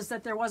factor is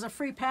that there was a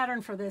free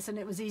pattern for this, and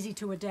it was easy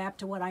to adapt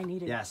to what I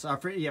needed. Yes,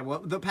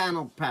 well, the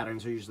panel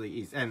patterns are usually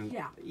easy, and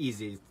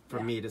easy for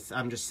me to,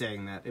 I'm just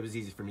saying that. It was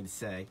easy for me to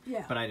say,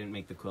 but I didn't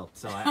make the quilt,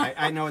 so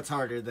I know it's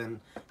harder than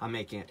I'm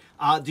making it.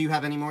 Do you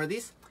have any more of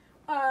these?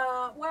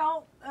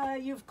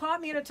 You've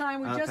caught me at a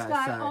time. We just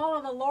got all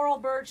of the Laurel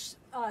Birch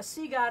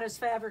Sea Goddess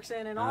fabrics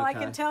in, and all I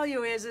can tell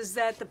you is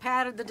that the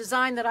pattern, the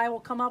design that I will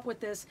come up with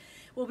this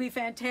will be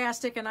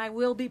fantastic, and I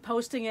will be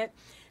posting it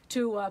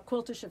to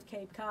Quilt-ish of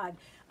Cape Cod.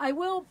 I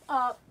will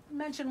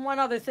mention one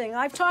other thing.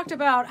 I've talked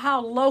about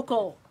how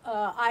local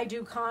I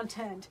do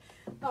content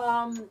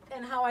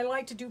and how I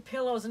like to do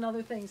pillows and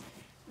other things.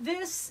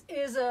 This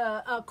is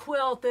a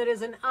quilt that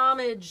is an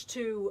homage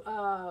to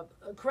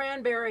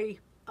cranberry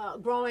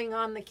growing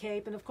on the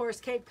Cape, and of course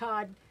Cape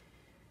Cod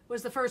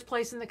was the first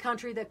place in the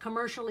country that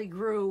commercially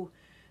grew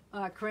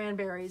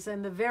cranberries,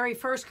 and the very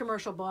first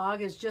commercial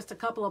bog is just a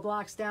couple of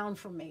blocks down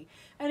from me.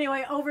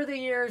 Anyway, over the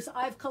years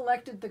I've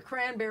collected the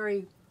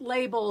cranberry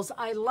labels.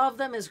 I love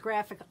them as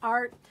graphic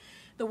art.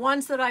 The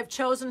ones that I've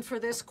chosen for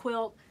this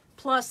quilt,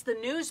 plus the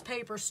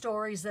newspaper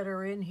stories that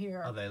are in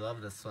here. Oh, they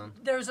love this one.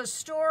 There's a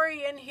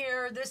story in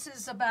here. This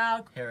is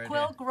about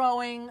quilt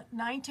growing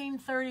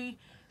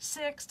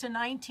 1936 to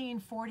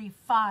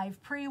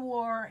 1945,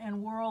 pre-war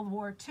and World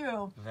War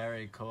II.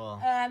 Very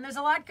cool. And there's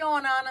a lot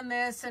going on in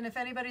this, and if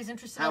anybody's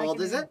interested... How old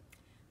is it?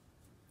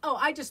 Oh,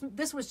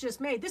 this was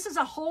just made. This is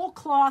a whole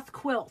cloth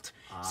quilt.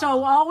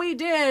 So all we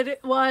did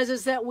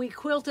is that we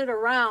quilted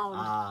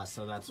around.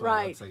 So that's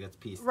why it looks like it's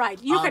pieced. Right.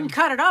 You can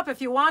cut it up if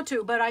you want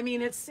to, but I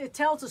mean, it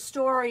tells a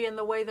story in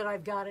the way that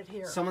I've got it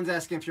here. Someone's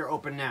asking if you're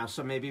open now,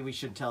 so maybe we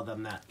should tell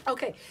them that.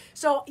 Okay.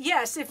 So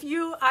yes,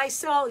 I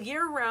sell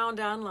year-round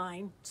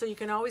online, so you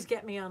can always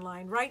get me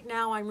online. Right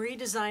now, I'm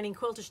redesigning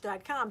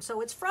Quilt-ish.com, so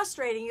it's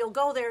frustrating. You'll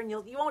go there and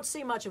you won't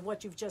see much of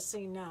what you've just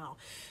seen now.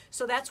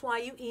 So that's why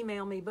you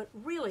email me. But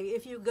really,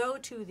 if you go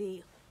to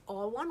the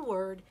all one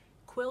word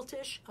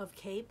Quilt-ish of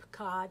Cape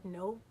Cod,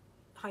 no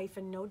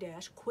hyphen, no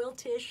dash,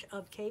 Quilt-ish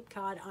of Cape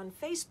Cod on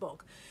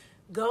Facebook,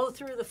 go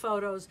through the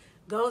photos,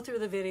 go through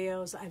the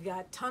videos. I've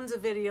got tons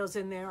of videos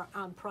in there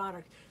on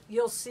product.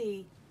 You'll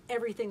see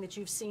everything that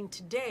you've seen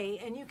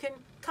today, and you can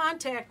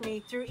contact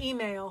me through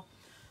email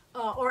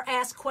or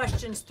ask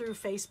questions through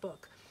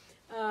Facebook.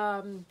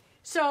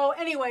 So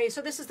anyway, so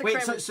this is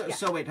the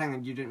So wait, hang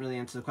on. You didn't really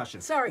answer the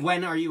question. Sorry.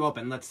 When are you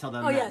open? Let's tell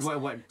them. Oh, that.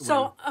 yes.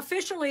 So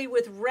officially,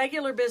 with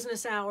regular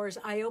business hours,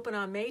 I open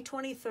on May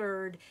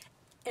 23rd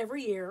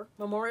every year,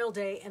 Memorial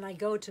Day, and I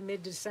go to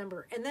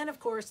mid-December. And then, of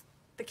course,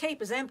 the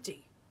Cape is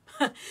empty.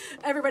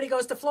 Everybody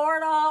goes to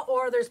Florida,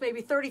 or there's maybe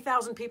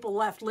 30,000 people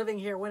left living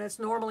here when it's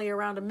normally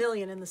around 1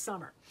 million in the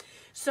summer.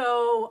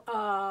 So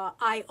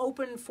I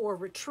open for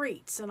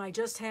retreats, and I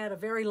just had a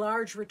very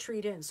large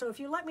retreat in. So if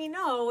you let me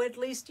know, at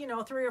least, 3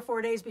 or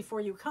 4 days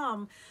before you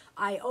come,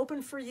 I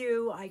open for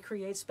you. I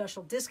create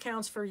special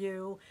discounts for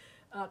you.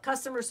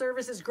 Customer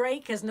service is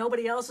great because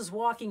nobody else is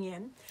walking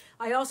in.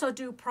 I also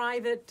do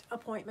private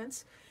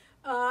appointments.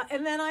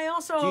 And then I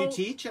also... Do you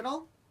teach at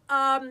all?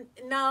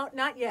 No,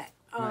 not yet.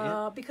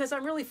 because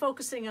I'm really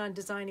focusing on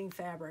designing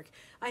fabric.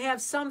 I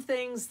have some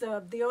things,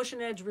 the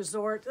Ocean Edge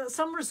Resort,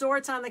 some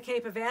resorts on the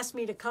Cape have asked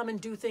me to come and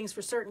do things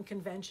for certain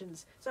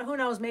conventions. So who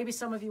knows, maybe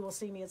some of you will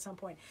see me at some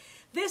point.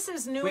 This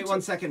is new. Wait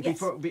 1 second,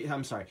 yes.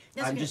 I'm sorry.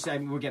 That's I'm okay. just,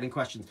 we're getting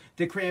questions.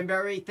 The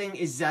cranberry thing,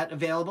 is that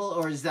available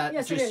or is that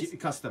Yes, just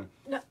custom?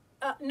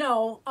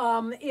 No,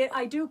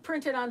 I do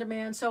print it on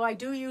demand, so I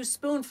do use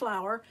spoon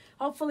flour.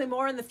 Hopefully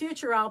more in the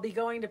future I'll be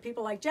going to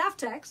people like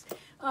Jaftext,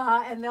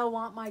 and they'll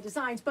want my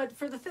designs. But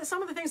for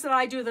some of the things that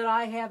I do that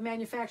I have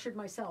manufactured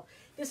myself.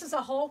 This is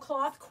a whole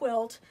cloth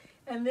quilt,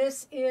 and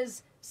this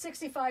is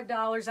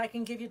 $65. I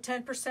can give you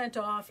 10%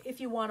 off if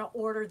you want to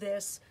order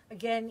this.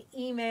 Again,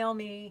 email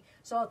me,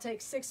 so I'll take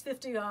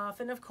 $6.50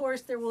 off, and of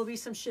course there will be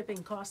some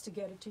shipping costs to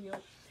get it to you.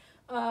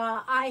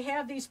 I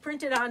have these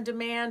printed on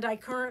demand. I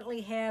currently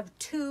have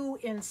 2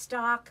 in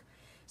stock.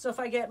 So if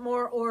I get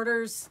more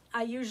orders,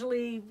 I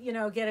usually,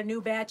 get a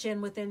new batch in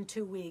within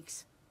 2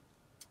 weeks.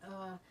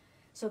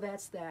 So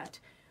that's that.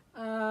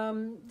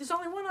 There's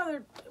only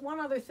one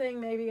other thing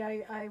maybe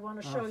I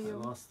want to show you.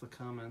 I lost the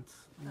comments.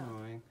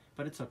 Annoying.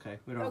 But it's okay.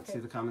 We don't see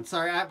the comments.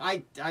 Sorry,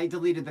 I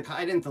deleted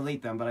I didn't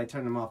delete them, but I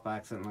turned them off by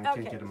accident and I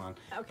can't get them on.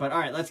 Okay. But all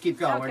right, let's keep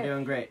going. We're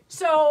doing great.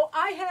 So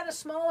I had a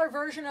smaller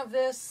version of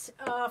this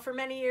for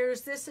many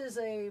years. This is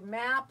a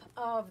map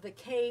of the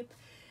Cape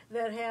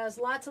that has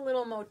lots of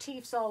little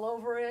motifs all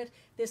over it.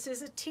 This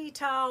is a tea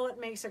towel. It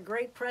makes a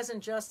great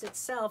present just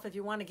itself if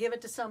you want to give it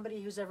to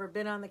somebody who's ever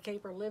been on the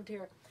Cape or lived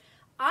here.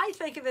 I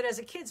think of it as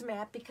a kid's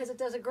map because it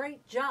does a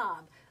great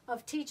job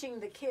of teaching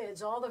the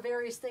kids all the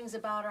various things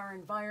about our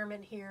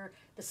environment here,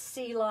 the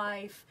sea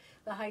life,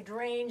 the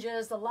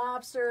hydrangeas, the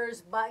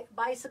lobsters,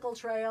 bicycle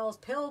trails,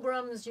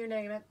 pilgrims, you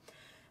name it.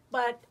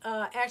 But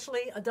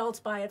actually, adults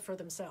buy it for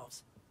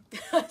themselves.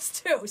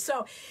 Too.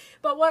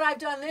 But what I've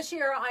done this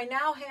year, I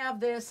now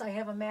have this. I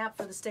have a map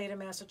for the state of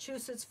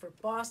Massachusetts, for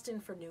Boston,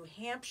 for New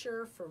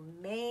Hampshire, for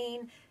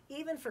Maine,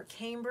 even for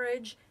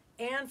Cambridge,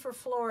 and for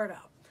Florida.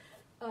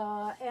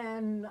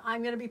 And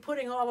I'm going to be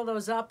putting all of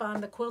those up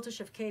on the Quilt-ish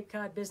of Cape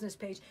Cod business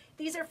page.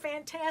 These are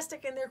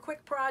fantastic and they're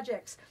quick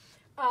projects.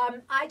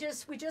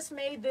 We just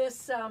made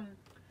this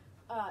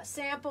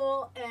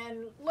sample,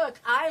 and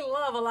look, I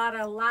love a lot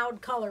of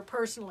loud color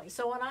personally.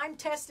 So when I'm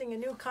testing a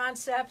new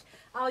concept,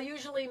 I'll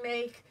usually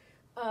make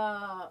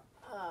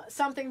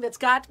something that's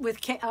got with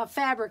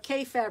fabric,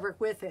 K-fabric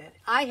with it.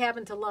 I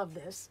happen to love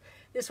this.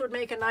 This would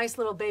make a nice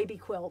little baby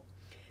quilt.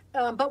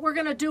 But we're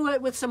going to do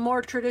it with some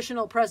more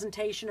traditional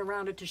presentation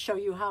around it to show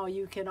you how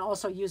you can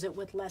also use it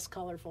with less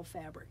colorful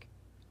fabric.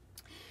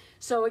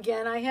 So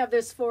again, I have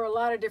this for a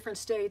lot of different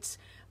states,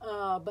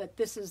 but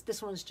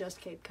this one's just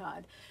Cape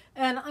Cod.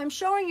 And I'm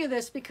showing you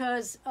this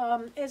because,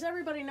 as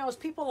everybody knows,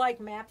 people like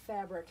map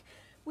fabric.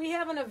 We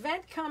have an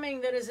event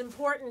coming that is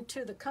important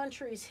to the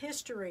country's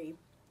history.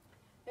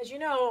 As you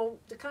know,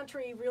 the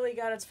country really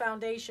got its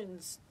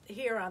foundations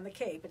here on the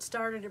Cape. It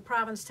started in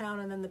Provincetown,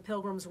 and then the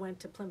Pilgrims went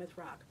to Plymouth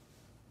Rock.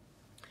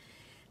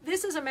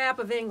 This is a map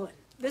of England.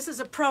 This is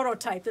a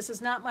prototype. This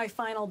is not my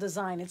final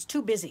design. It's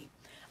too busy.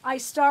 I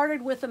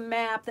started with a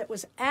map that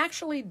was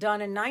actually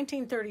done in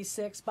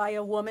 1936 by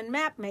a woman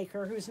map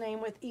maker whose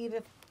name was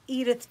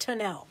Edith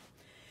Tennell.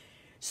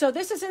 So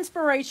this is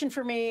inspiration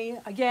for me.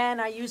 Again,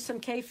 I used some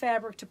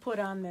K-fabric to put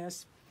on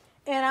this,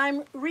 and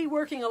I'm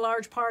reworking a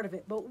large part of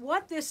it. But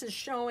what this is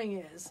showing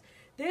is,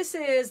 this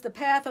is the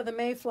path of the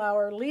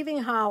Mayflower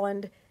leaving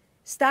Holland,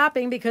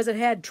 stopping because it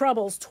had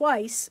troubles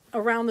twice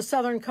around the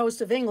southern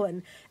coast of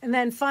England, and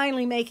then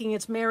finally making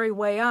its merry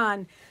way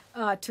on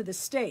to the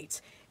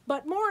States.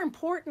 But more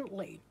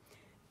importantly,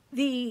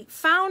 the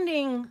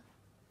founding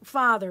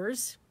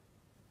fathers,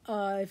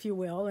 if you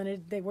will,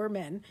 and they were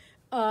men,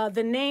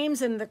 the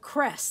names and the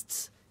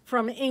crests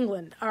from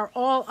England are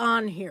all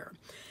on here.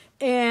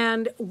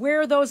 And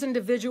where those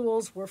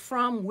individuals were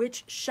from,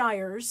 which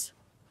shires.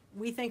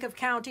 We think of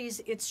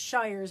counties, it's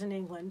shires in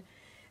England.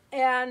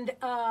 And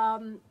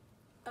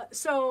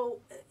so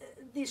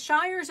the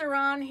shires are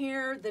on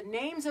here. The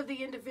names of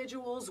the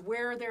individuals,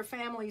 where their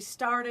families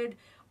started,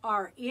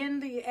 are in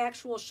the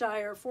actual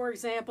shire. For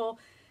example,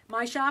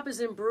 my shop is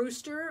in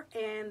Brewster,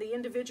 and the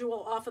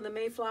individual off of the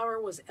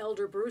Mayflower was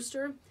Elder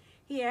Brewster.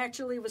 He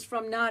actually was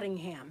from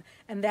Nottingham,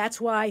 and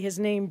that's why his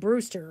name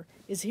Brewster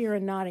is here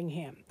in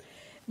Nottingham.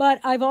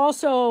 But I've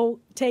also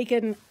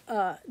taken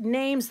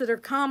names that are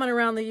common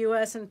around the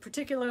U.S. and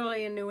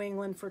particularly in New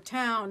England for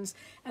towns,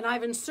 and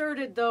I've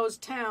inserted those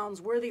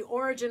towns where the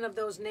origin of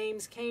those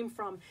names came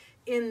from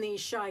in these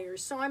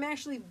shires. So I'm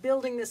actually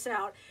building this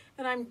out,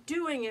 and I'm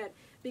doing it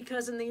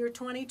because in the year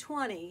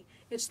 2020,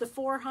 it's the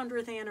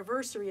 400th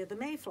anniversary of the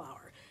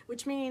Mayflower,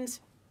 which means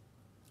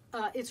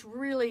it's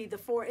really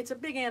it's a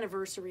big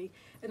anniversary,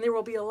 and there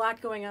will be a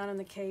lot going on in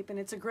the Cape, and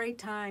it's a great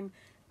time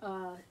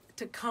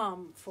to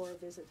come for a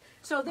visit.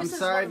 So this I'm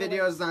sorry,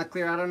 video is not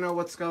clear. I don't know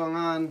what's going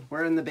on.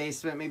 We're in the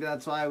basement. Maybe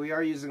that's why. We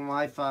are using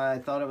Wi-Fi. I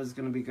thought it was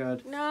going to be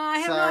good. No, I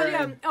have no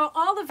idea.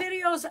 All the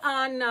videos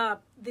on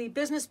the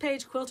business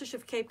page, Quilt-ish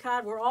of Cape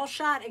Cod, were all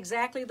shot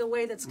exactly the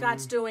way that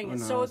Scott's doing it.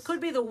 So it could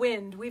be the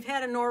wind. We've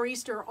had a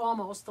nor'easter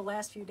almost the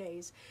last few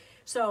days.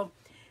 So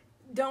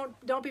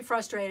don't be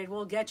frustrated.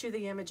 We'll get you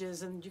the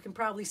images, and you can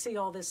probably see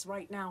all this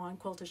right now on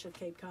Quilt-ish of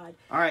Cape Cod.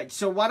 All right,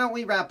 so why don't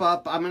we wrap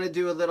up? I'm going to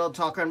do a little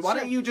talk on. Why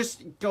Sure. don't you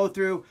just go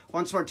through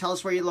once more? Tell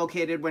us where you're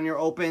located, when you're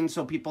open,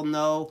 so people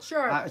know.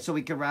 Sure. So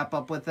we can wrap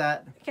up with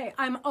that. Okay,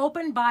 I'm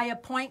open by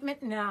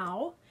appointment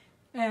now,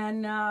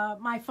 and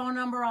my phone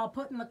number I'll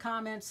put in the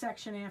comments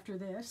section after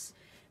this.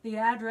 The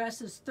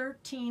address is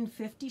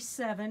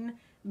 1357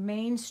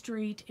 Main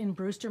Street in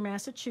Brewster,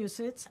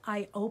 Massachusetts.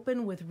 I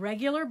open with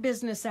regular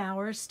business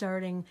hours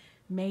starting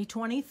May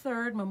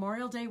 23rd,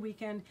 Memorial Day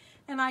weekend,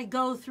 and I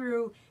go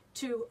through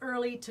to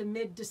early to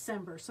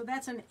mid-December. So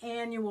that's an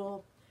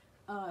annual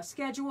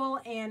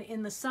schedule, and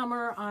in the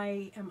summer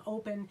I am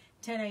open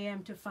 10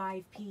 a.m. to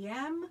 5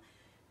 p.m.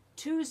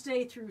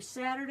 Tuesday through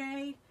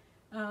Saturday,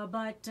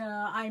 but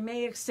I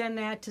may extend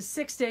that to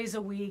 6 days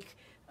a week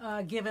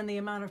given the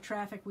amount of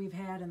traffic we've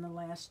had in the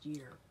last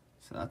year.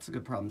 So that's a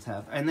good problem to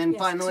have. And then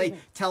Yes, finally,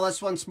 tell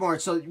us once more.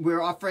 So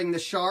we're offering the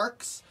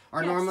sharks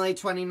are Yes. normally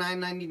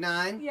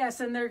 $29.99.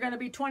 Yes, and they're going to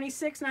be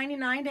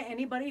 $26.99 to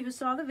anybody who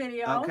saw the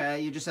video. Okay,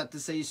 you just have to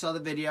say you saw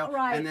the video.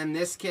 Right. And then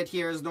this kit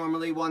here is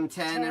normally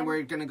 $110, and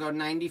we're going to go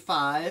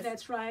 $95.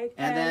 That's right.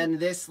 And then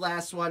this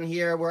last one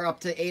here, we're up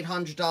to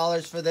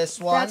 $800 for this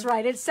one. That's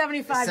right. It's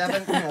 $75.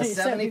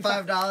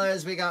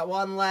 $75. We got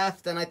one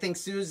left, and I think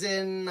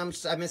Susan, I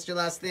missed your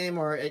last name,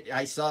 or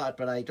I saw it,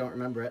 but I don't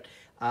remember it.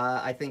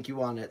 I think you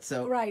want it.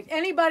 So Right.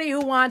 Anybody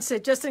who wants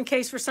it, just in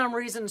case for some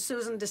reason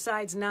Susan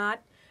decides not,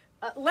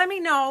 let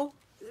me know,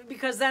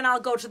 because then I'll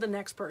go to the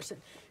next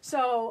person.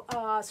 So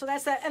so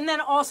that's that. And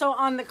then also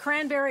on the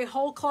cranberry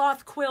whole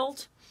cloth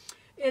quilt,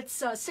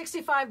 it's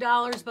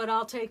 $65, but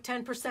I'll take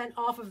 10%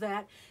 off of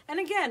that. And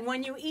again,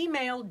 when you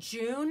email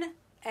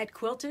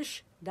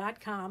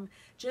June@quiltish.com,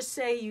 just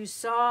say you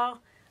saw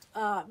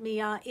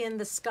me in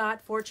the Scott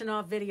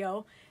Fortunoff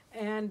video,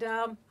 and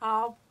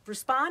I'll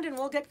respond and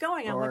we'll get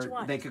going on what you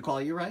want. They could call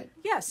you, right?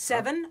 Yes,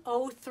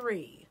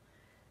 703.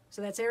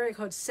 So that's area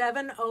code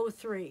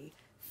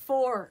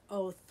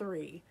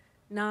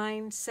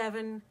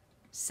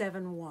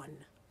 703-403-9771.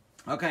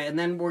 Okay, and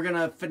then we're going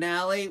to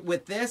finale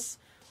with this.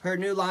 Her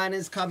new line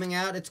is coming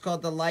out. It's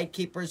called the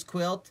Lightkeeper's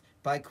Quilt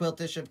by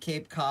Quilt-ish of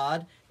Cape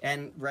Cod.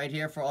 And right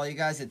here for all you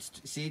guys, it's,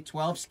 see,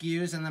 12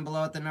 SKUs, and then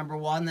below it the number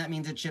 1. That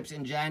means it ships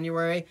in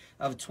January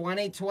of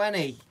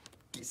 2020.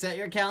 Set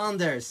your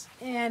calendars.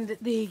 And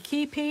the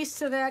key piece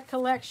to that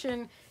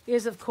collection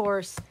is, of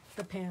course,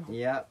 the panel.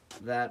 Yep,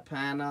 that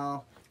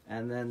panel,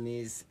 and then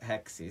these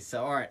hexes.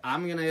 So, all right,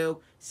 I'm going to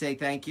say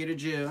thank you to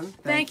June.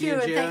 Thank you,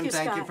 June. and thank you,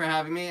 Thank you Scott. for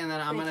having me, and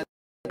then I'm going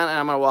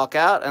to walk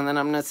out, and then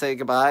I'm going to say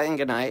goodbye and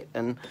good night,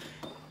 and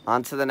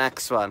on to the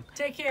next one.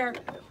 Take care.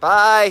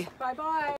 Bye. Bye-bye.